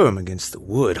squirm against the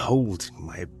wood, holding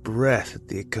my breath at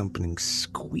the accompanying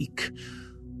squeak,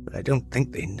 but I don't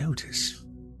think they notice.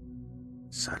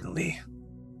 Suddenly,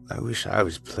 I wish I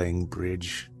was playing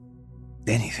bridge.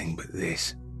 Anything but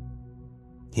this.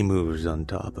 He moves on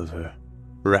top of her,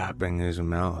 wrapping his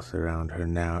mouth around her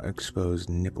now exposed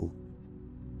nipple.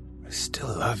 I still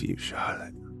love you,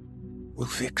 Charlotte. We'll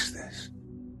fix this.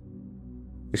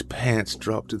 His pants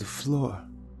drop to the floor,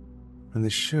 and the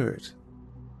shirt.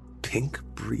 Pink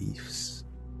briefs.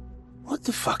 What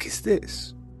the fuck is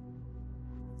this?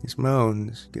 His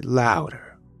moans get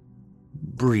louder,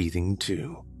 breathing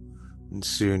too, and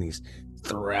soon he's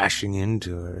thrashing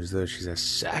into her as though she's a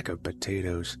sack of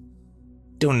potatoes.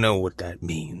 Don't know what that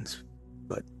means,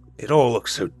 but it all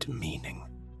looks so demeaning.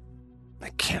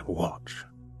 I can't watch.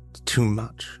 It's too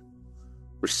much.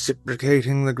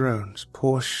 Reciprocating the groans,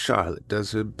 poor Charlotte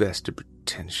does her best to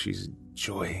pretend she's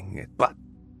enjoying it, but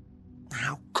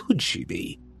how could she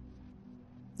be?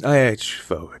 I edge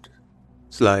forward,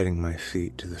 sliding my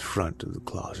feet to the front of the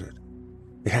closet.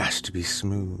 It has to be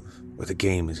smooth, or the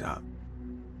game is up.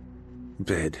 The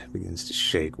bed begins to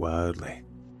shake wildly,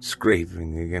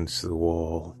 scraping against the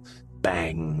wall.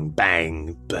 Bang,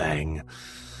 bang, bang.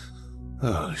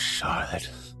 Oh, Charlotte,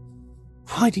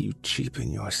 why do you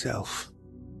cheapen yourself?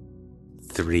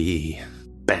 3,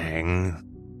 bang.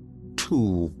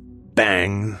 2,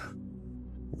 bang.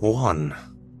 1.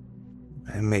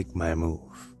 I make my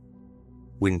move,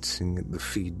 wincing at the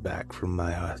feedback from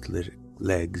my athletic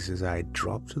legs as I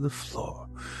drop to the floor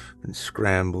and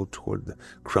scramble toward the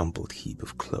crumpled heap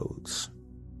of clothes.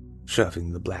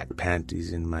 Shoving the black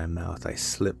panties in my mouth, I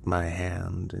slip my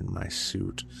hand in my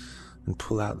suit and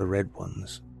pull out the red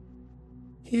ones.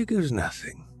 Here goes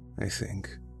nothing, I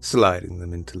think, sliding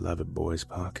them into Loverboy's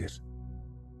pocket.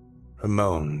 Her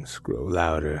moans grow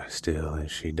louder still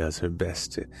as she does her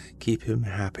best to keep him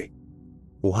happy.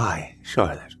 Why,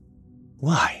 Charlotte?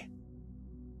 Why?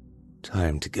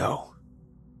 Time to go.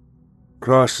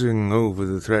 Crossing over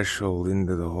the threshold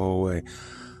into the hallway,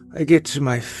 I get to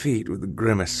my feet with a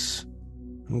grimace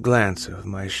and glance over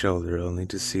my shoulder only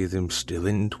to see them still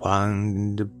entwined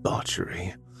in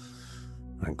debauchery.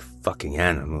 Like fucking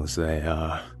animals they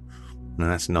are.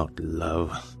 That's not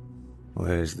love.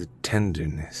 Where's the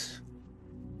tenderness?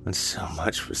 And so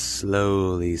much for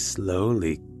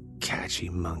slowly, catchy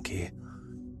monkey.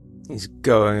 He's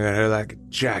going at her like a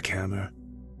jackhammer.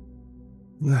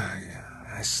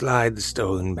 I slide the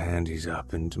stolen panties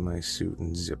up into my suit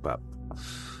and zip up,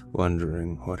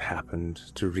 wondering what happened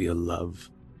to real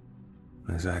love.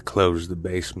 As I close the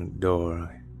basement door,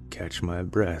 I catch my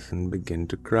breath and begin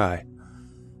to cry.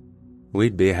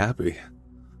 We'd be happy.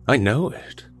 I know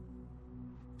it.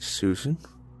 Susan?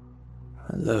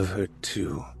 I love her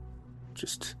too,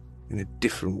 just in a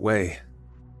different way.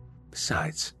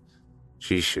 Besides,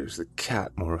 she shows the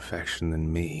cat more affection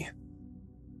than me.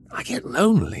 I get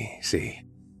lonely, see.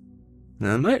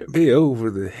 I might be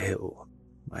over the hill,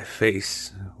 my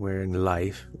face wearing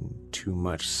life and too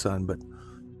much sun, but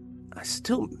I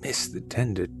still miss the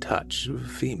tender touch of a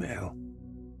female.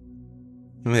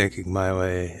 Making my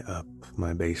way up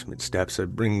my basement steps, I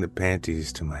bring the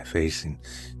panties to my face and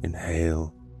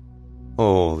inhale.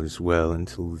 All is well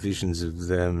until visions of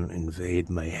them invade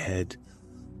my head,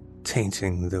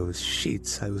 tainting those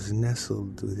sheets I was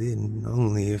nestled within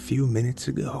only a few minutes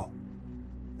ago,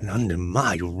 and under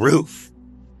my roof.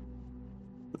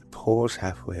 I pause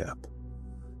halfway up,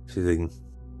 feeling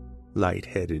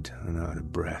lightheaded and out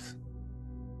of breath.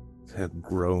 There are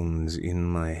groans in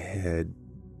my head,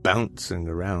 bouncing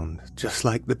around just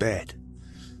like the bed.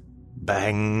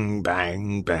 Bang,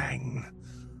 bang, bang.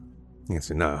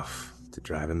 It's enough to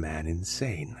drive a man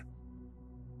insane.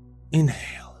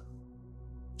 Inhale.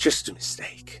 Just a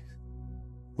mistake.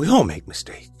 We all make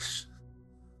mistakes.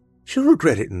 She'll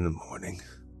regret it in the morning.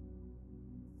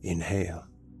 Inhale.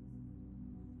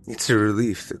 It's a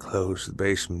relief to close the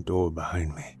basement door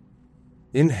behind me.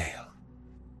 Inhale.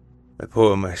 I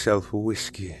pour myself a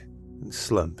whiskey and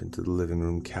slump into the living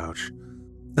room couch,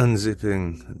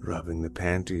 unzipping and rubbing the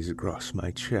panties across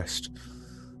my chest,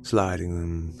 sliding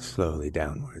them slowly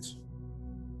downwards.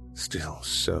 Still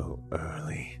so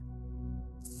early.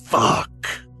 Fuck!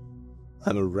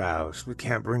 I'm aroused but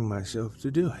can't bring myself to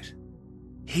do it.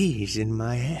 He's in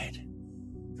my head.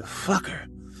 The fucker.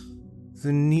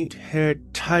 The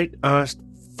neat-haired, tight-assed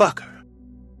fucker.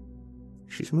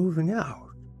 She's moving out.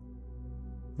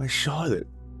 My Charlotte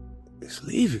is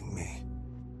leaving me,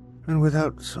 and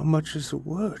without so much as a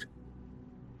word.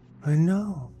 I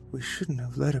know we shouldn't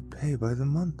have let her pay by the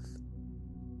month.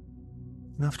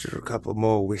 And after a couple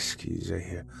more whiskeys, I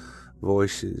hear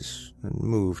voices and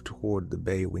move toward the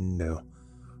bay window,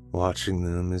 watching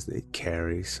them as they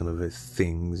carry some of her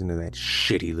things into that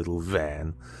shitty little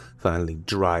van, finally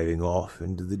driving off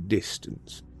into the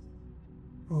distance.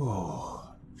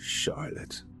 Oh,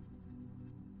 Charlotte.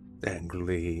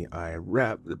 Angrily, I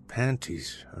wrap the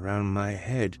panties around my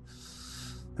head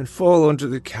and fall onto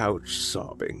the couch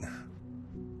sobbing.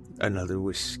 Another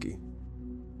whiskey.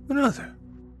 Another.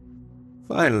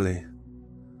 Finally,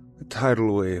 a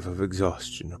tidal wave of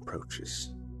exhaustion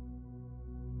approaches.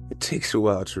 It takes a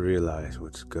while to realize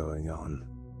what's going on.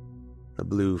 The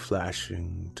blue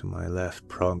flashing to my left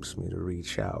prompts me to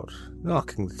reach out,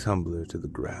 knocking the tumbler to the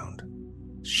ground.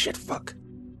 Shit, fuck.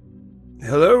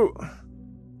 Hello?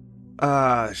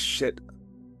 Shit.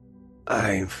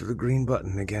 I aim for the green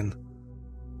button again.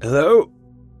 Hello?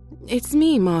 It's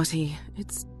me, Marty.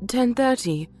 It's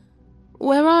 10:30.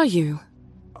 Where are you?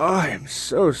 I'm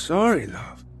so sorry,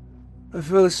 love. I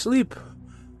fell asleep.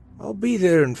 I'll be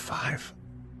there in 5.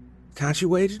 Can't you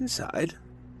wait inside?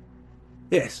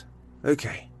 Yes,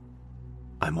 okay.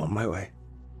 I'm on my way.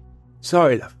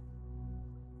 Sorry, love.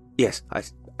 Yes, I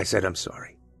said I'm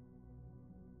sorry.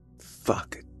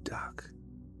 Fuck a duck.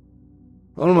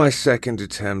 On my second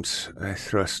attempt, I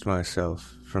thrust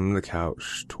myself from the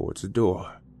couch towards the door,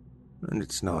 and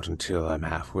it's not until I'm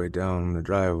halfway down the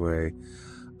driveway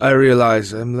I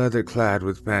realize I'm leather-clad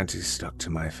with panties stuck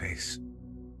to my face.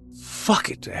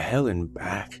 Fuck it to hell and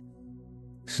back.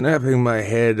 Snapping my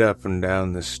head up and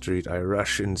down the street, I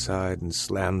rush inside and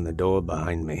slam the door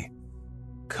behind me.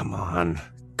 Come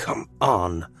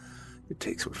on. It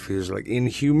takes what feels like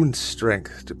inhuman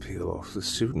strength to peel off the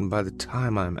suit, and by the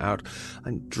time I'm out,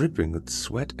 I'm dripping with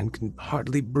sweat and can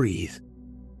hardly breathe.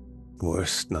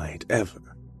 Worst night ever.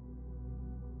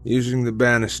 Using the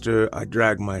banister, I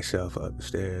drag myself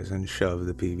upstairs and shove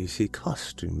the PVC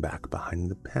costume back behind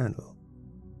the panel.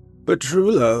 But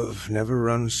true love never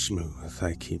runs smooth,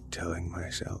 I keep telling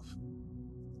myself.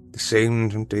 The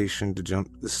same temptation to jump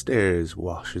the stairs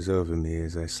washes over me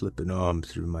as I slip an arm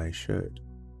through my shirt.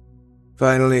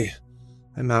 Finally,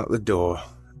 I'm out the door,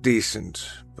 decent,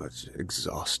 but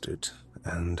exhausted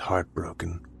and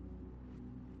heartbroken.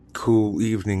 Cool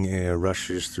evening air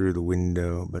rushes through the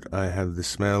window, but I have the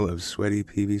smell of sweaty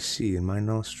PVC in my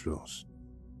nostrils.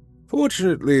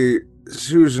 Fortunately,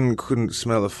 Susan couldn't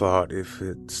smell a fart if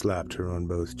it slapped her on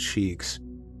both cheeks.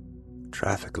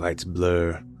 Traffic lights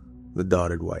blur, the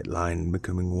dotted white line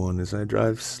becoming one as I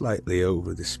drive slightly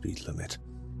over the speed limit.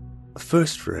 A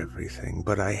first for everything,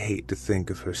 but I hate to think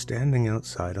of her standing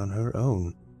outside on her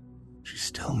own. She's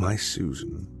still my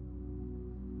Susan.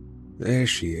 There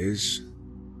she is.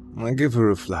 I give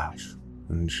her a flash,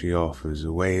 and she offers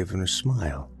a wave and a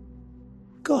smile.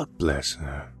 God bless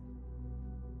her.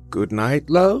 Good night,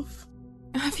 love?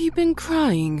 Have you been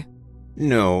crying?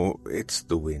 No, it's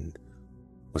the wind.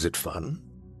 Was it fun?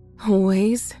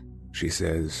 Always, she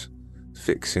says,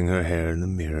 fixing her hair in the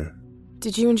mirror.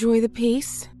 Did you enjoy the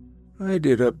piece? I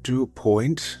did up to a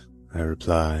point, I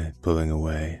reply, pulling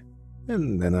away.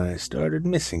 And then I started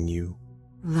missing you.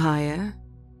 Liar.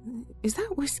 Is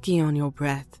that whiskey on your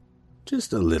breath?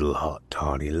 Just a little hot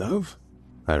toddy, love,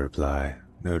 I reply,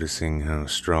 noticing how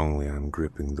strongly I'm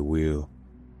gripping the wheel.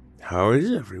 How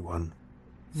is everyone?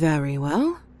 Very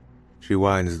well. She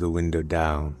winds the window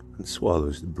down and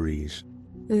swallows the breeze.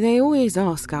 They always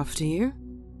ask after you.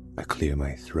 I clear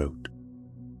my throat.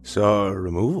 Saw a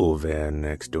removal van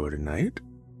next door tonight.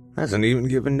 Hasn't even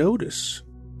given notice.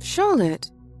 Charlotte?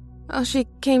 Oh, she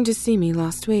came to see me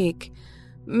last week.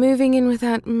 Moving in with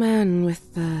that man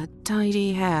with the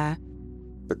tidy hair.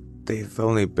 But they've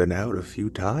only been out a few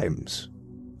times.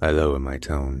 I lower my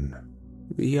tone.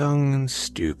 Young and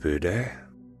stupid, eh?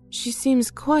 She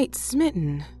seems quite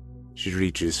smitten. She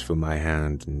reaches for my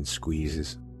hand and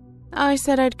squeezes. I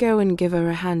said I'd go and give her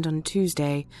a hand on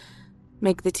Tuesday.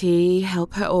 Make the tea,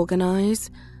 help her organize.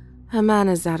 Her man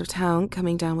is out of town,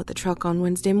 coming down with the truck on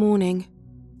Wednesday morning.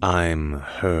 I'm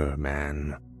her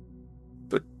man.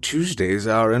 But Tuesday's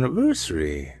our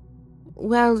anniversary.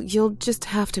 Well, you'll just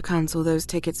have to cancel those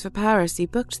tickets for Paris you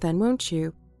booked then, won't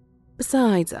you?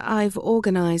 Besides, I've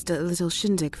organized a little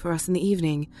shindig for us in the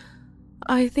evening.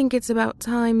 I think it's about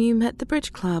time you met the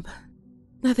bridge club.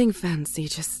 Nothing fancy,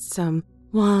 just some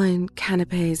wine,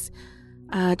 canapes.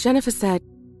 Jennifer said...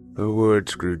 Her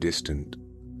words grew distant,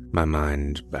 my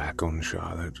mind back on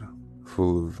Charlotte,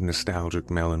 full of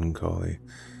nostalgic melancholy,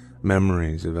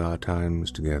 memories of our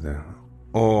times together,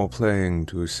 all playing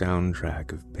to a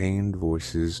soundtrack of pained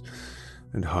voices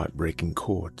and heartbreaking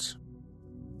chords.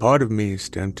 Part of me is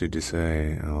tempted to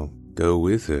say I'll go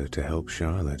with her to help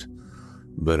Charlotte,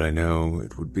 but I know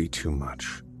it would be too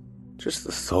much. Just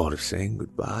the thought of saying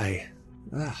goodbye.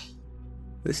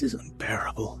 This is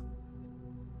unbearable.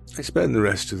 I spend the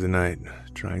rest of the night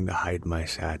trying to hide my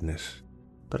sadness,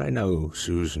 but I know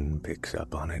Susan picks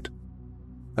up on it.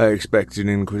 I expect an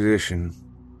inquisition,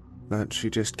 but she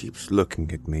just keeps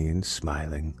looking at me and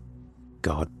smiling.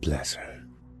 God bless her.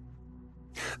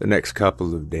 The next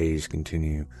couple of days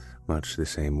continue much the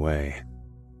same way.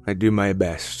 I do my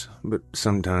best, but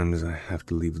sometimes I have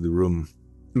to leave the room,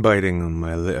 biting on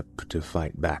my lip to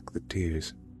fight back the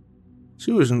tears.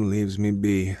 Susan leaves me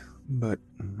be, but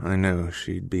I know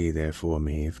she'd be there for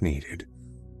me if needed.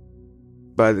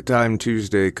 By the time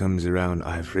Tuesday comes around,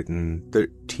 I've written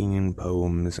 13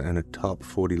 poems and a top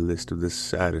 40 list of the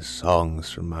saddest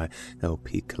songs from my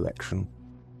LP collection.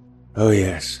 Oh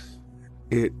yes,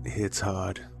 it hits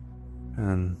hard,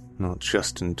 and not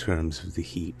just in terms of the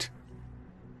heat.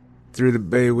 Through the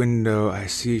bay window, I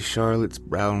see Charlotte's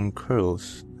brown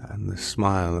curls and the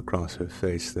smile across her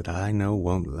face that I know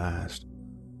won't last.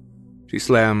 She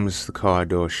slams the car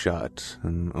door shut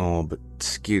and all but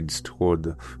skids toward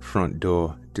the front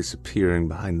door, disappearing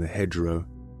behind the hedgerow.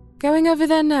 Going over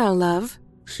there now, love?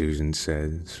 Susan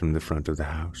says from the front of the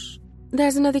house.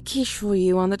 There's another quiche for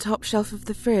you on the top shelf of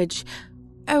the fridge.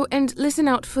 Oh, and listen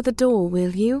out for the door,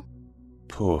 will you?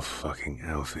 Poor fucking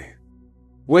Alfie.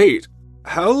 Wait,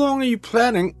 how long are you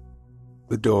planning?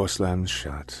 The door slams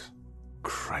shut.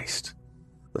 Christ.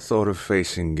 The thought of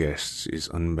facing guests is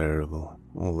unbearable.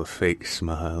 All the fake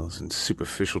smiles and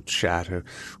superficial chatter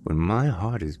when my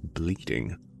heart is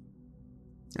bleeding.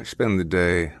 I spend the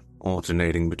day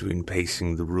alternating between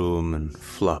pacing the room and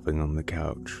flopping on the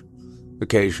couch,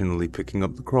 occasionally picking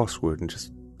up the crossword and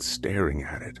just staring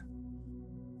at it.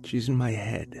 She's in my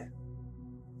head.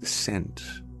 The scent,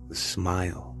 the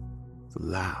smile, the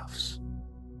laughs,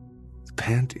 the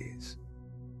panties.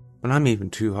 But I'm even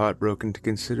too heartbroken to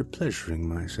consider pleasuring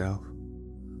myself.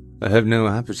 I have no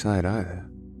appetite either,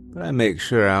 but I make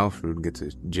sure Alfred gets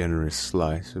a generous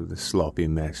slice of the sloppy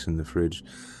mess in the fridge,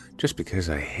 just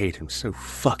because I hate him so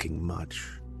fucking much.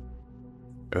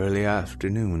 Early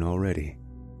afternoon already.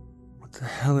 What the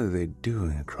hell are they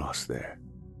doing across there?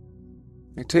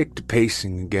 I take to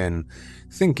pacing again,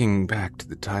 thinking back to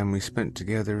the time we spent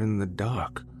together in the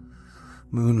dark.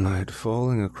 Moonlight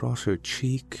falling across her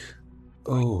cheek.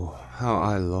 Oh, how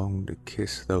I long to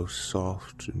kiss those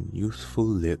soft and youthful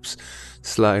lips,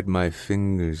 slide my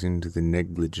fingers into the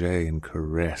negligee and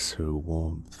caress her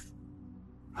warmth.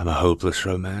 I'm a hopeless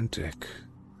romantic,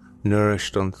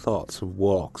 nourished on thoughts of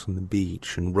walks on the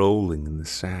beach and rolling in the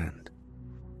sand.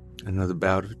 Another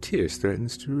bout of tears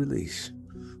threatens to release,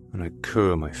 and I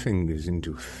curl my fingers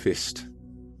into a fist.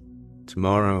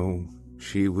 Tomorrow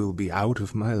she will be out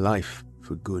of my life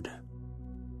for good.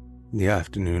 The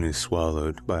afternoon is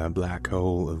swallowed by a black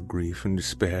hole of grief and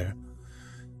despair,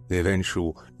 the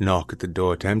eventual knock at the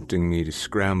door tempting me to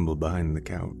scramble behind the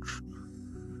couch.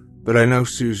 But I know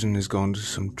Susan has gone to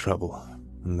some trouble,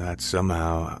 and that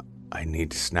somehow I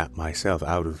need to snap myself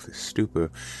out of this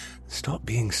stupor, stop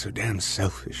being so damn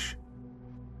selfish.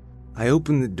 I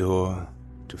open the door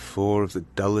to 4 of the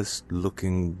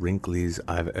dullest-looking wrinklies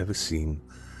I've ever seen.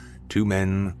 2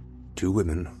 men, 2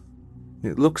 women.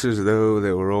 It looks as though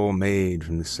they were all made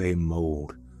from the same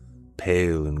mold.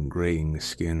 Pale and graying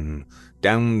skin,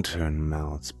 downturned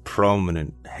mouths,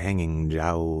 prominent hanging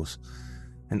jowls,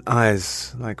 and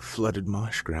eyes like flooded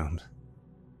marsh ground.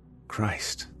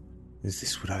 Christ, is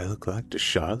this what I look like to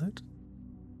Charlotte?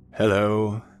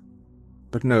 Hello.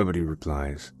 But nobody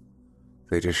replies.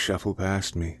 They just shuffle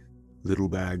past me, little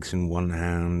bags in one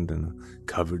hand and a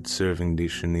covered serving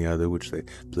dish in the other, which they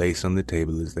place on the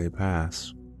table as they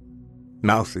pass.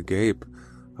 Mouth agape,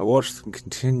 I watch them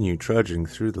continue trudging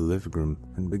through the living room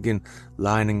and begin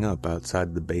lining up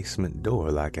outside the basement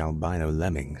door like albino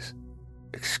lemmings.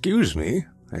 Excuse me,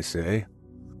 I say,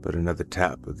 but another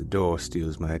tap at the door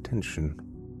steals my attention.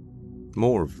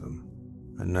 More of them,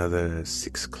 another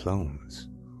 6 clones,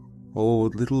 all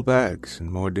with little bags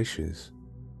and more dishes.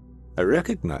 I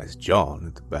recognize John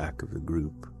at the back of the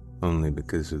group, only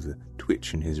because of the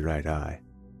twitch in his right eye.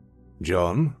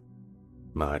 John?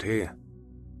 Marty?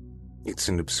 It's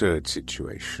an absurd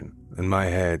situation, and my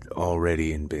head,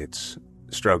 already in bits,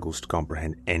 struggles to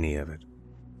comprehend any of it.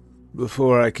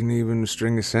 Before I can even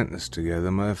string a sentence together,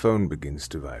 my phone begins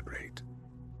to vibrate.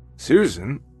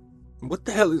 Susan? What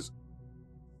the hell is...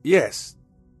 Yes,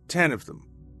 10 of them.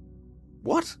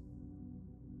 What?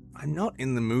 I'm not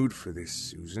in the mood for this,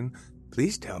 Susan.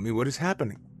 Please tell me what is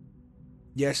happening.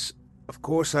 Yes, of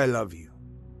course I love you.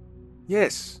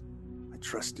 Yes, I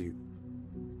trust you.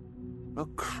 Oh,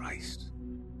 Christ.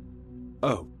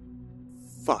 Oh,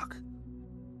 fuck.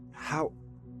 How...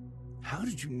 How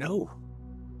did you know?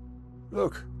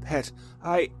 Look, Pet,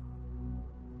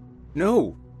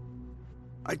 No.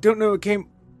 I don't know it came...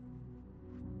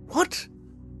 What?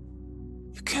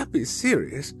 You can't be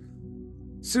serious.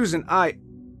 Susan,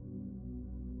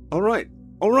 All right.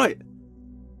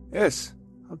 Yes,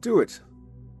 I'll do it.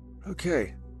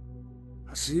 Okay.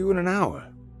 I'll see you in an hour.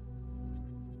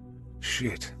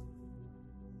 Shit.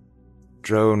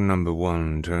 Drone number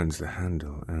 1 turns the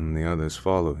handle, and the others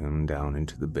follow him down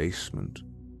into the basement.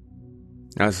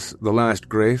 As the last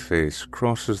grey face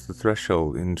crosses the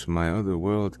threshold into my other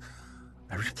world,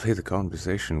 I replay the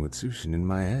conversation with Susan in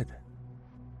my head.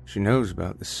 She knows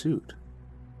about the suit.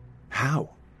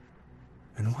 How?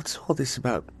 And what's all this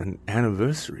about an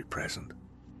anniversary present?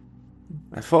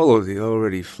 I follow the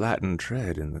already flattened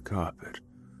tread in the carpet,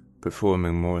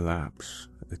 performing more laps,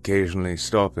 occasionally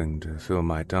stopping to fill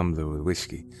my tumbler with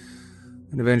whiskey,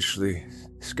 and eventually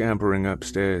scampering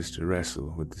upstairs to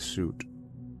wrestle with the suit.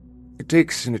 It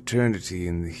takes an eternity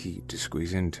in the heat to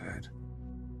squeeze into it.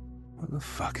 What the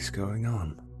fuck is going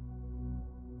on?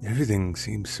 Everything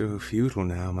seems so futile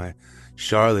now. My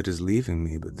Charlotte is leaving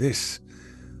me, but this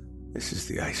is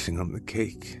the icing on the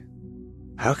cake.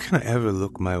 How can I ever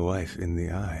look my wife in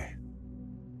the eye?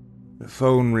 The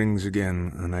phone rings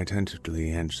again, and I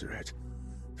tentatively answer it,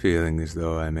 feeling as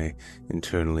though I may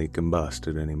internally combust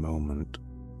at any moment.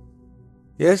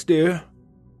 Yes, dear.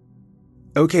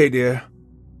 Okay, dear.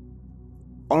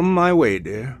 On my way,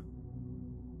 dear.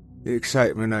 The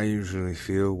excitement I usually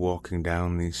feel walking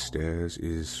down these stairs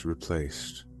is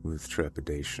replaced with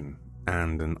trepidation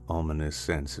and an ominous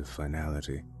sense of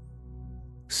finality.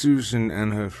 Susan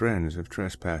and her friends have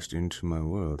trespassed into my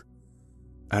world,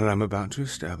 and I'm about to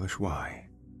establish why.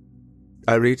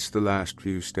 I reach the last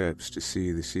few steps to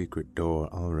see the secret door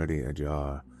already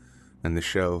ajar, and the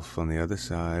shelf on the other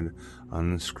side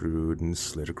unscrewed and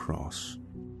slid across.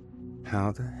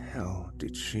 How the hell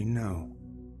did she know?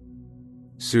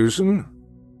 Susan?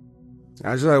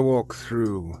 As I walk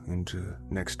through into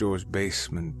next door's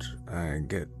basement, I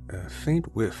get a faint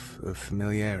whiff of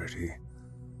familiarity,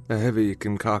 a heavy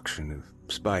concoction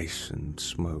of spice and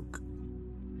smoke.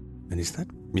 And is that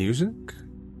music?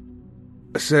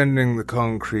 Ascending the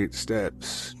concrete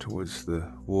steps towards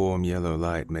the warm yellow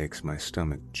light makes my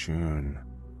stomach churn.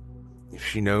 If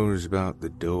she knows about the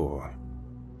door...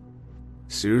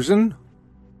 Susan?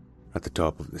 At the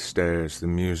top of the stairs, the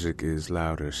music is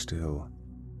louder still.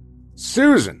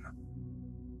 Susan!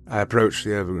 I approach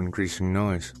the ever-increasing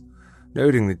noise,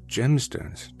 noting the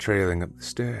gemstones trailing up the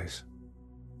stairs.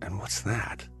 And what's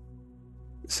that?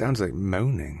 It sounds like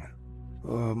moaning,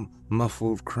 or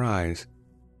muffled cries.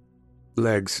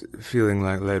 Legs feeling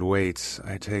like lead weights,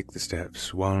 I take the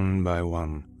steps one by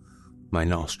one, my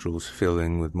nostrils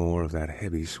filling with more of that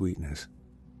heavy sweetness.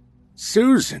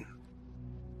 Susan!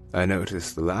 I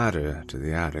notice the ladder to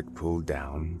the attic pulled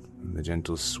down and the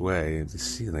gentle sway of the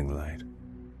ceiling light.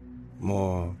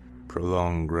 More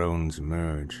prolonged groans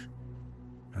emerge.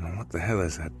 And what the hell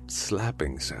is that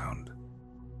slapping sound?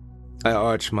 I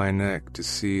arch my neck to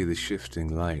see the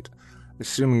shifting light,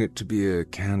 assuming it to be a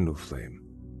candle flame.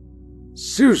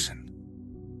 Susan!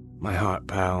 My heart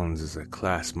pounds as I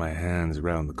clasp my hands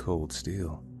around the cold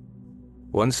steel.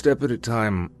 One step at a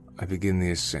time, I begin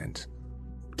the ascent,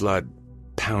 blood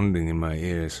pounding in my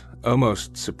ears,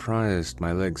 almost surprised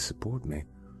my legs support me.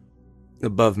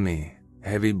 Above me,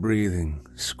 heavy breathing,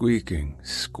 squeaking,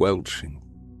 squelching,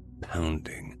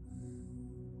 pounding.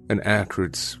 An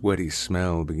acrid, sweaty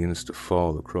smell begins to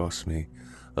fall across me,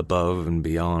 above and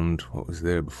beyond what was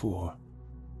there before.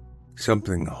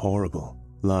 Something horrible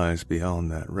lies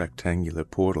beyond that rectangular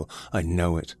portal. I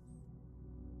know it.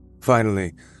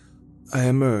 Finally, I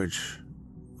emerge,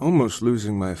 almost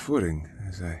losing my footing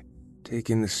as I take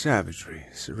in the savagery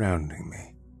surrounding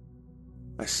me.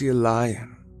 I see a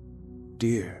lion,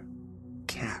 deer,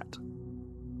 cat,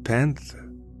 panther,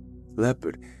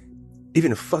 leopard,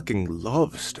 even a fucking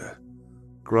lobster,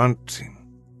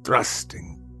 grunting,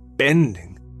 thrusting,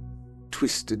 bending,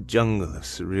 twisted jungle of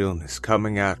surrealness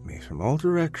coming at me from all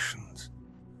directions.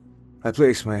 I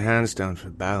place my hands down for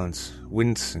balance,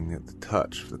 wincing at the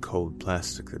touch of the cold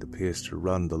plastic that appears to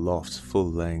run the loft's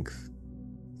full length.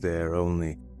 There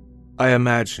only, I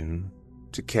imagine,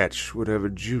 to catch whatever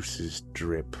juices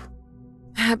drip.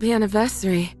 Happy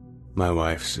anniversary, my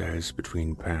wife says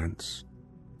between pants,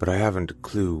 but I haven't a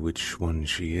clue which one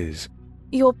she is.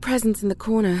 Your present's in the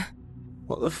corner.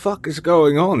 What the fuck is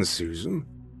going on, Susan?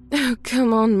 Oh,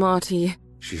 come on, Marty,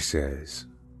 she says,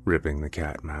 ripping the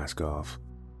cat mask off.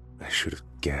 I should have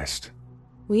guessed.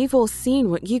 We've all seen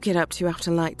what you get up to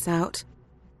after lights out.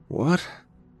 What?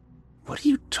 What are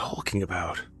you talking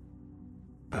about?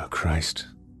 Oh, Christ.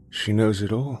 She knows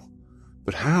it all.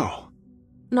 But how?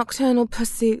 Nocturnal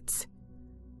pursuits.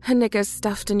 Her nigger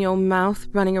stuffed in your mouth,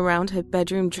 running around her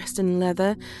bedroom dressed in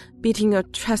leather, beating your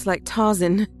chest like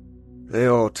Tarzan. They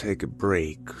all take a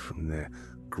break from their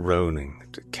groaning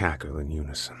to cackle in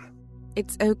unison.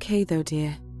 It's okay though,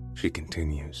 dear. She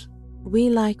continues. We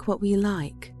like what we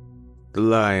like. The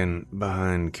lion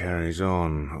behind carries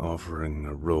on, offering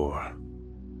a roar.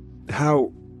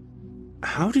 How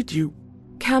did you...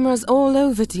 Cameras all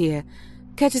over, dear.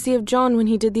 Courtesy of John when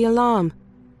he did the alarm.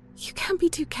 You can't be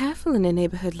too careful in a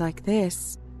neighborhood like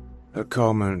this. Her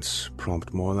comments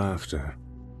prompt more laughter.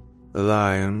 The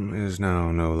lion is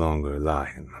now no longer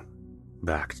lion.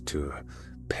 Backed to a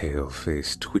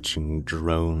pale-faced, twitching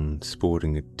drone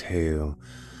sporting a tail,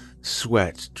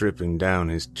 sweat dripping down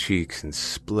his cheeks and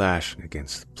splashing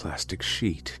against the plastic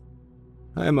sheet.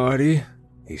 "Hi, Marty,"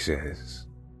 he says.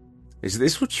 "Is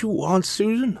this what you want,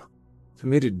 Susan? For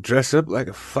me to dress up like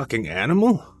a fucking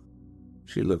animal?"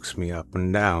 She looks me up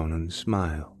and down and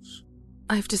smiles.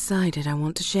 I've decided I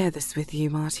want to share this with you,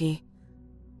 Marty.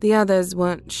 The others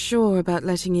weren't sure about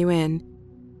letting you in.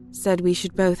 Said we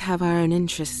should both have our own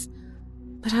interests.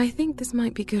 But I think this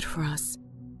might be good for us.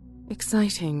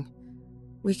 Exciting.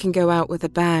 We can go out with a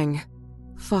bang.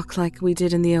 Fuck like we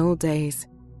did in the old days.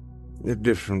 A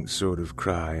different sort of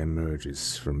cry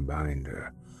emerges from behind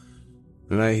her,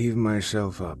 and I heave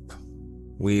myself up,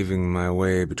 weaving my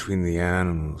way between the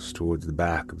animals towards the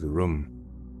back of the room.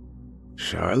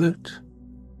 Charlotte?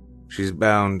 She's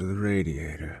bound to the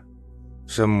radiator.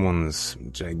 Someone's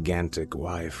gigantic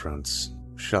Y-fronts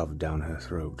shoved down her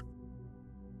throat.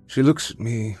 She looks at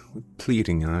me with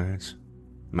pleading eyes,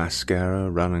 mascara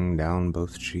running down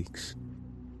both cheeks.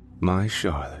 My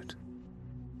Charlotte.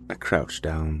 I crouch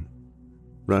down,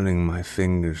 running my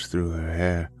fingers through her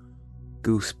hair,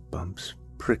 goosebumps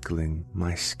prickling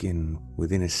my skin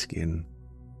within a skin.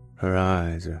 Her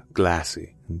eyes are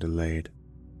glassy and delayed.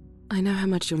 I know how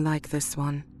much you like this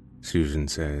one, Susan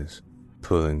says,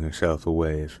 pulling herself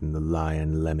away from the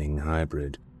lion-lemming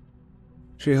hybrid.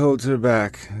 She holds her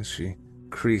back as she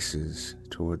creases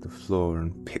toward the floor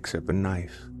and picks up a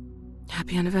knife.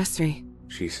 Happy anniversary,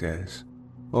 she says,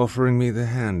 offering me the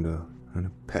handle and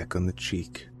a peck on the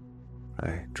cheek.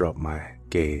 I drop my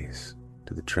gaze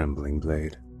to the trembling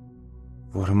blade.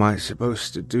 What am I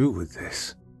supposed to do with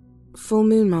this? Full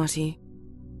moon, Marty.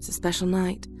 It's a special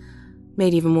night,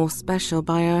 made even more special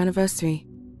by our anniversary.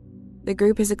 The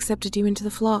group has accepted you into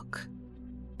the flock.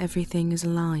 Everything is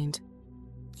aligned.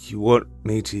 You want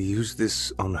me to use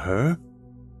this on her?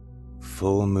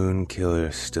 Full moon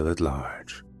killer still at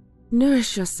large.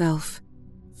 Nourish yourself,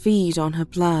 feed on her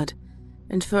blood,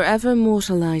 and forever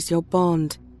immortalize your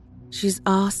bond. She's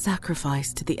our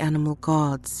sacrifice to the animal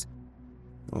gods.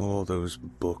 All those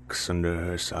books under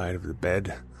her side of the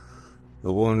bed,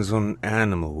 the ones on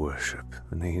animal worship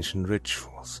and ancient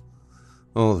rituals,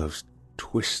 all those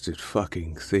twisted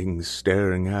fucking things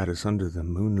staring at us under the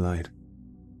moonlight.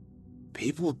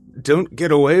 People don't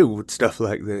get away with stuff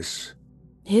like this.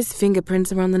 His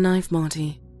fingerprints are on the knife,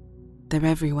 Marty. They're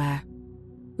everywhere.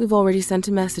 We've already sent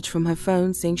a message from her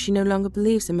phone saying she no longer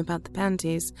believes him about the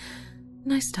panties.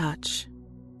 Nice touch.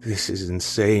 This is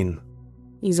insane.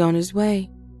 He's on his way.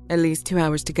 At least 2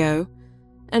 hours to go.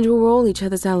 And we're all each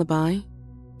other's alibi.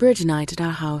 Bridge night at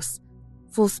our house.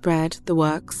 Full spread, the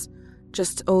works.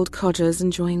 Just old codgers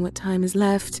enjoying what time is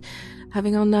left,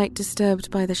 having our night disturbed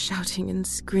by the shouting and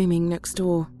screaming next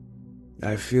door.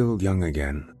 I feel young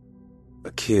again.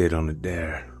 A kid on a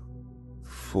dare.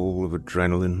 Full of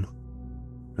adrenaline.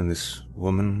 And this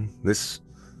woman, this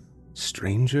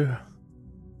stranger,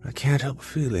 I can't help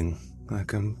feeling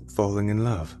like I'm falling in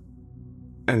love.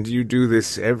 And you do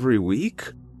this every week?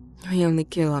 We only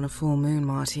kill on a full moon,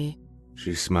 Marty.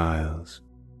 She smiles.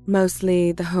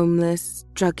 Mostly the homeless,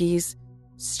 druggies,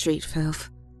 street filth.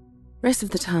 Rest of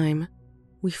the time,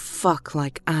 we fuck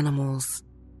like animals.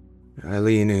 I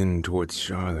lean in towards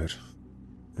Charlotte,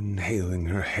 inhaling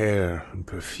her hair and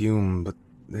perfume, but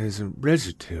there's a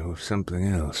residue of something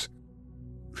else.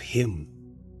 Of him.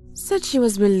 Said she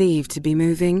was relieved to be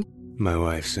moving. My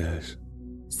wife says.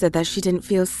 Said that she didn't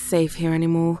feel safe here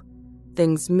anymore.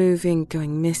 Things moving,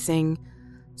 going missing.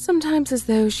 Sometimes as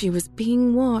though she was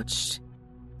being watched.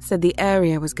 Said the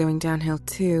area was going downhill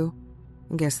too.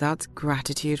 I guess that's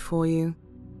gratitude for you.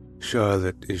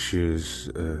 Charlotte issues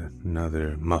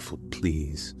another muffled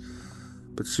please,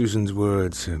 but Susan's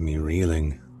words have me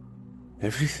reeling.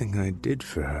 Everything I did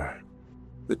for her.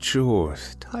 The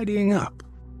chores, tidying up,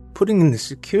 putting in the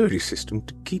security system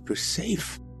to keep her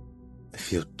safe. I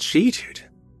feel cheated,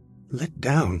 let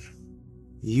down,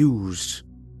 used.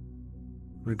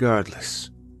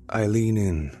 Regardless, I lean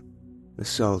in, the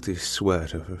salty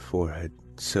sweat of her forehead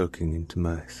soaking into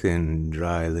my thin,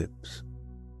 dry lips.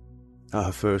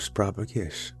 Our first proper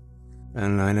kiss,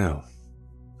 and I know,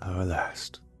 our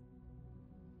last.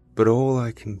 But all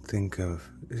I can think of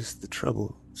is the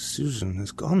trouble Susan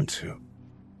has gone to.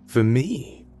 For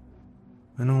me.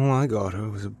 And all I got her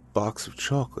was a box of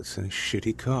chocolates and a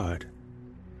shitty card.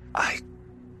 I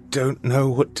don't know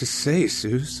what to say,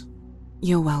 Suze.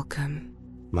 You're welcome,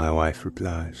 my wife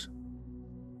replies.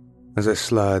 As I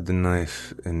slide the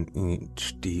knife an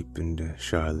inch deep into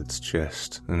Charlotte's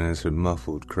chest, and as her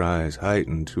muffled cries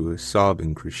heighten to a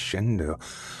sobbing crescendo,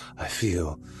 I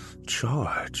feel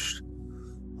charged,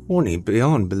 horny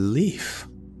beyond belief.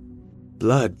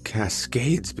 Blood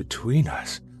cascades between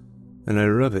us, and I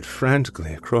rub it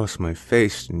frantically across my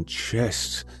face and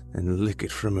chest and lick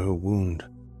it from her wound.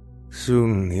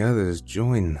 Soon the others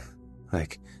join,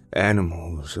 like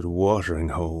animals at a watering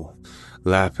hole,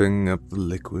 lapping up the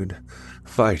liquid,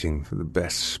 fighting for the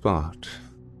best spot.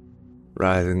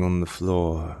 Writhing on the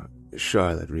floor,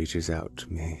 Charlotte reaches out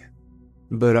to me.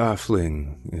 But our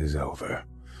fling is over.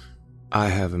 I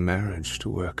have a marriage to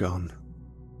work on,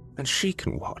 and she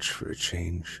can watch for a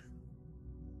change.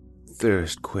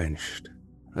 Thirst quenched,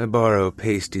 I borrow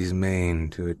Pasty's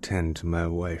mane to attend to my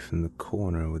wife in the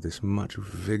corner with as much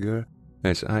vigor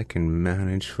as I can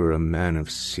manage for a man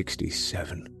of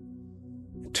 67.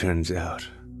 It turns out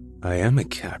I am a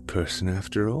cat person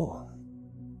after all.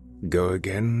 Go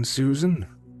again, Susan?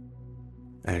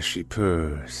 As she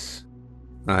purrs,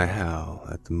 I howl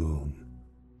at the moon,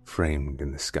 framed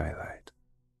in the skylight.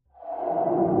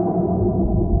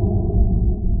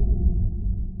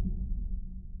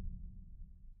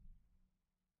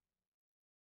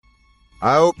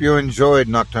 I hope you enjoyed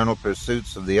Nocturnal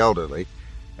Pursuits of the Elderly,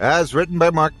 as written by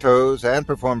Mark Towes and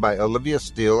performed by Olivia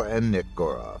Steele and Nick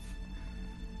Goroff.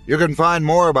 You can find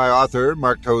more by author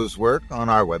Mark Towes' work on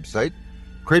our website,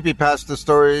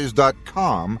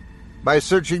 creepypastastories.com, by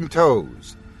searching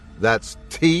Towes. That's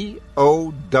Towse.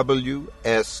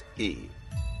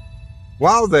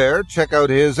 While there, check out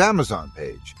his Amazon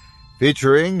page,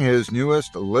 featuring his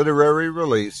newest literary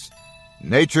release,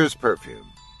 Nature's Perfume.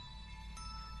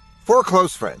 For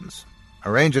close friends,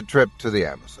 arrange a trip to the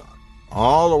Amazon,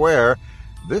 all aware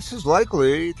this is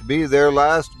likely to be their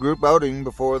last group outing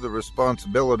before the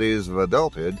responsibilities of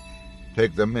adulthood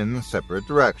take them in separate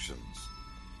directions.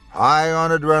 High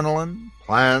on adrenaline,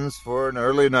 plans for an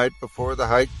early night before the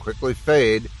hike quickly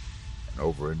fade, and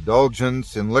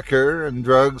overindulgence in liquor and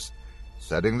drugs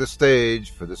setting the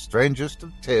stage for the strangest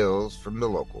of tales from the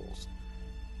locals,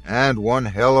 and one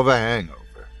hell of a hangover.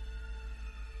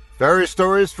 Fairy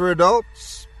stories for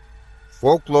adults?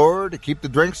 Folklore to keep the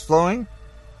drinks flowing?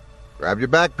 Grab your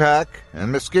backpack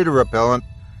and mosquito repellent.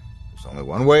 There's only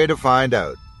one way to find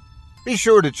out. Be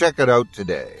sure to check it out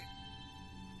today.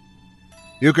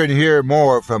 You can hear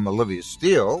more from Olivia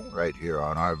Steele right here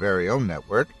on our very own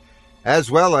network, as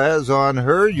well as on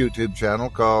her YouTube channel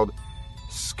called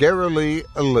Scarily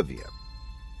Olivia.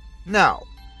 Now,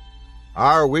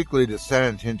 our weekly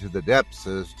descent into the depths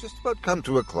has just about come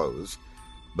to a close.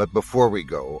 But before we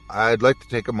go, I'd like to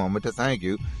take a moment to thank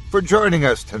you for joining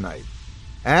us tonight,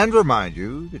 and remind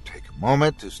you to take a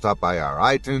moment to stop by our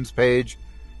iTunes page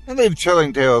and leave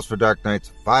Chilling Tales for Dark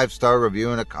Nights a 5-star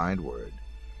review and a kind word.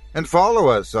 And follow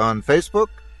us on Facebook,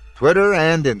 Twitter,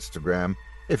 and Instagram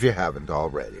if you haven't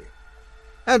already.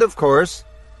 And of course,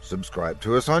 subscribe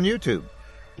to us on YouTube,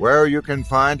 where you can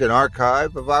find an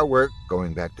archive of our work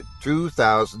going back to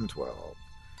 2012.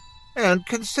 And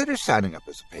consider signing up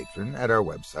as a patron at our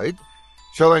website,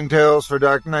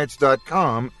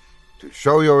 chillingtalesfordarknights.com, to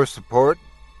show your support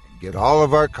and get all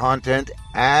of our content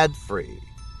ad-free.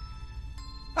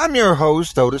 I'm your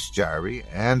host, Otis Jari,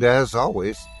 and as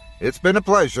always, it's been a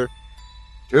pleasure.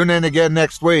 Tune in again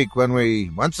next week when we,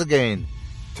 once again,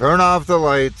 turn off the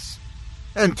lights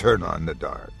and turn on the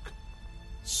dark.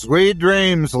 Sweet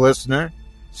dreams, listener.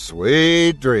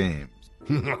 Sweet dreams.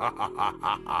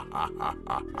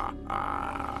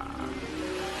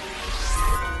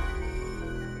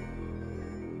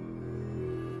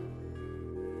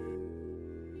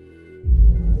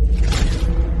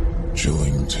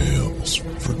 Chilling Tales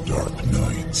for Dark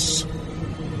Nights.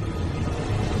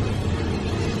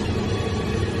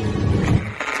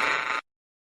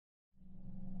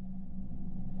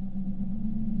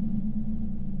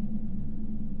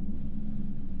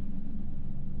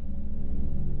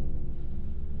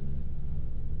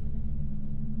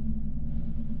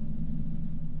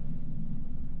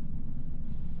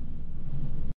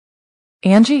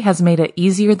 Angie has made it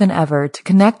easier than ever to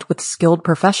connect with skilled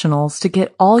professionals to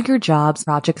get all your jobs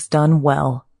projects done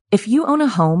well. If you own a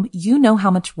home, you know how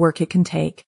much work it can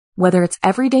take, Whether it's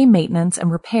everyday maintenance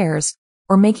and repairs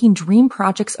or making dream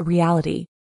projects a reality,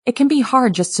 it can be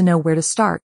hard just to know where to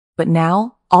start. But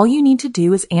now, all you need to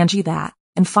do is Angie that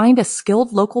and find a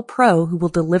skilled local pro who will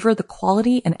deliver the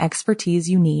quality and expertise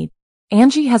you need.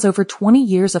 Angie has over 20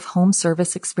 years of home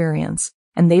service experience,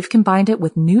 and they've combined it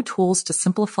with new tools to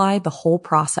simplify the whole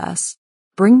process.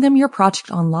 Bring them your project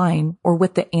online or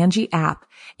with the Angie app,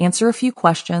 answer a few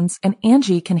questions, and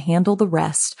Angie can handle the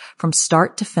rest from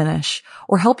start to finish,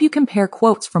 or help you compare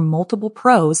quotes from multiple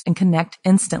pros and connect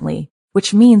instantly,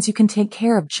 which means you can take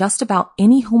care of just about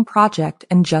any home project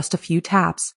in just a few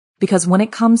taps. Because when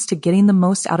it comes to getting the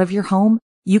most out of your home,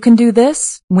 you can do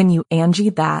this when you Angie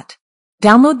that.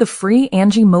 Download the free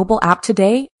Angie mobile app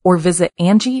today or visit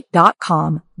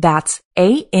Angie.com. That's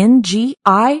ANGI.com.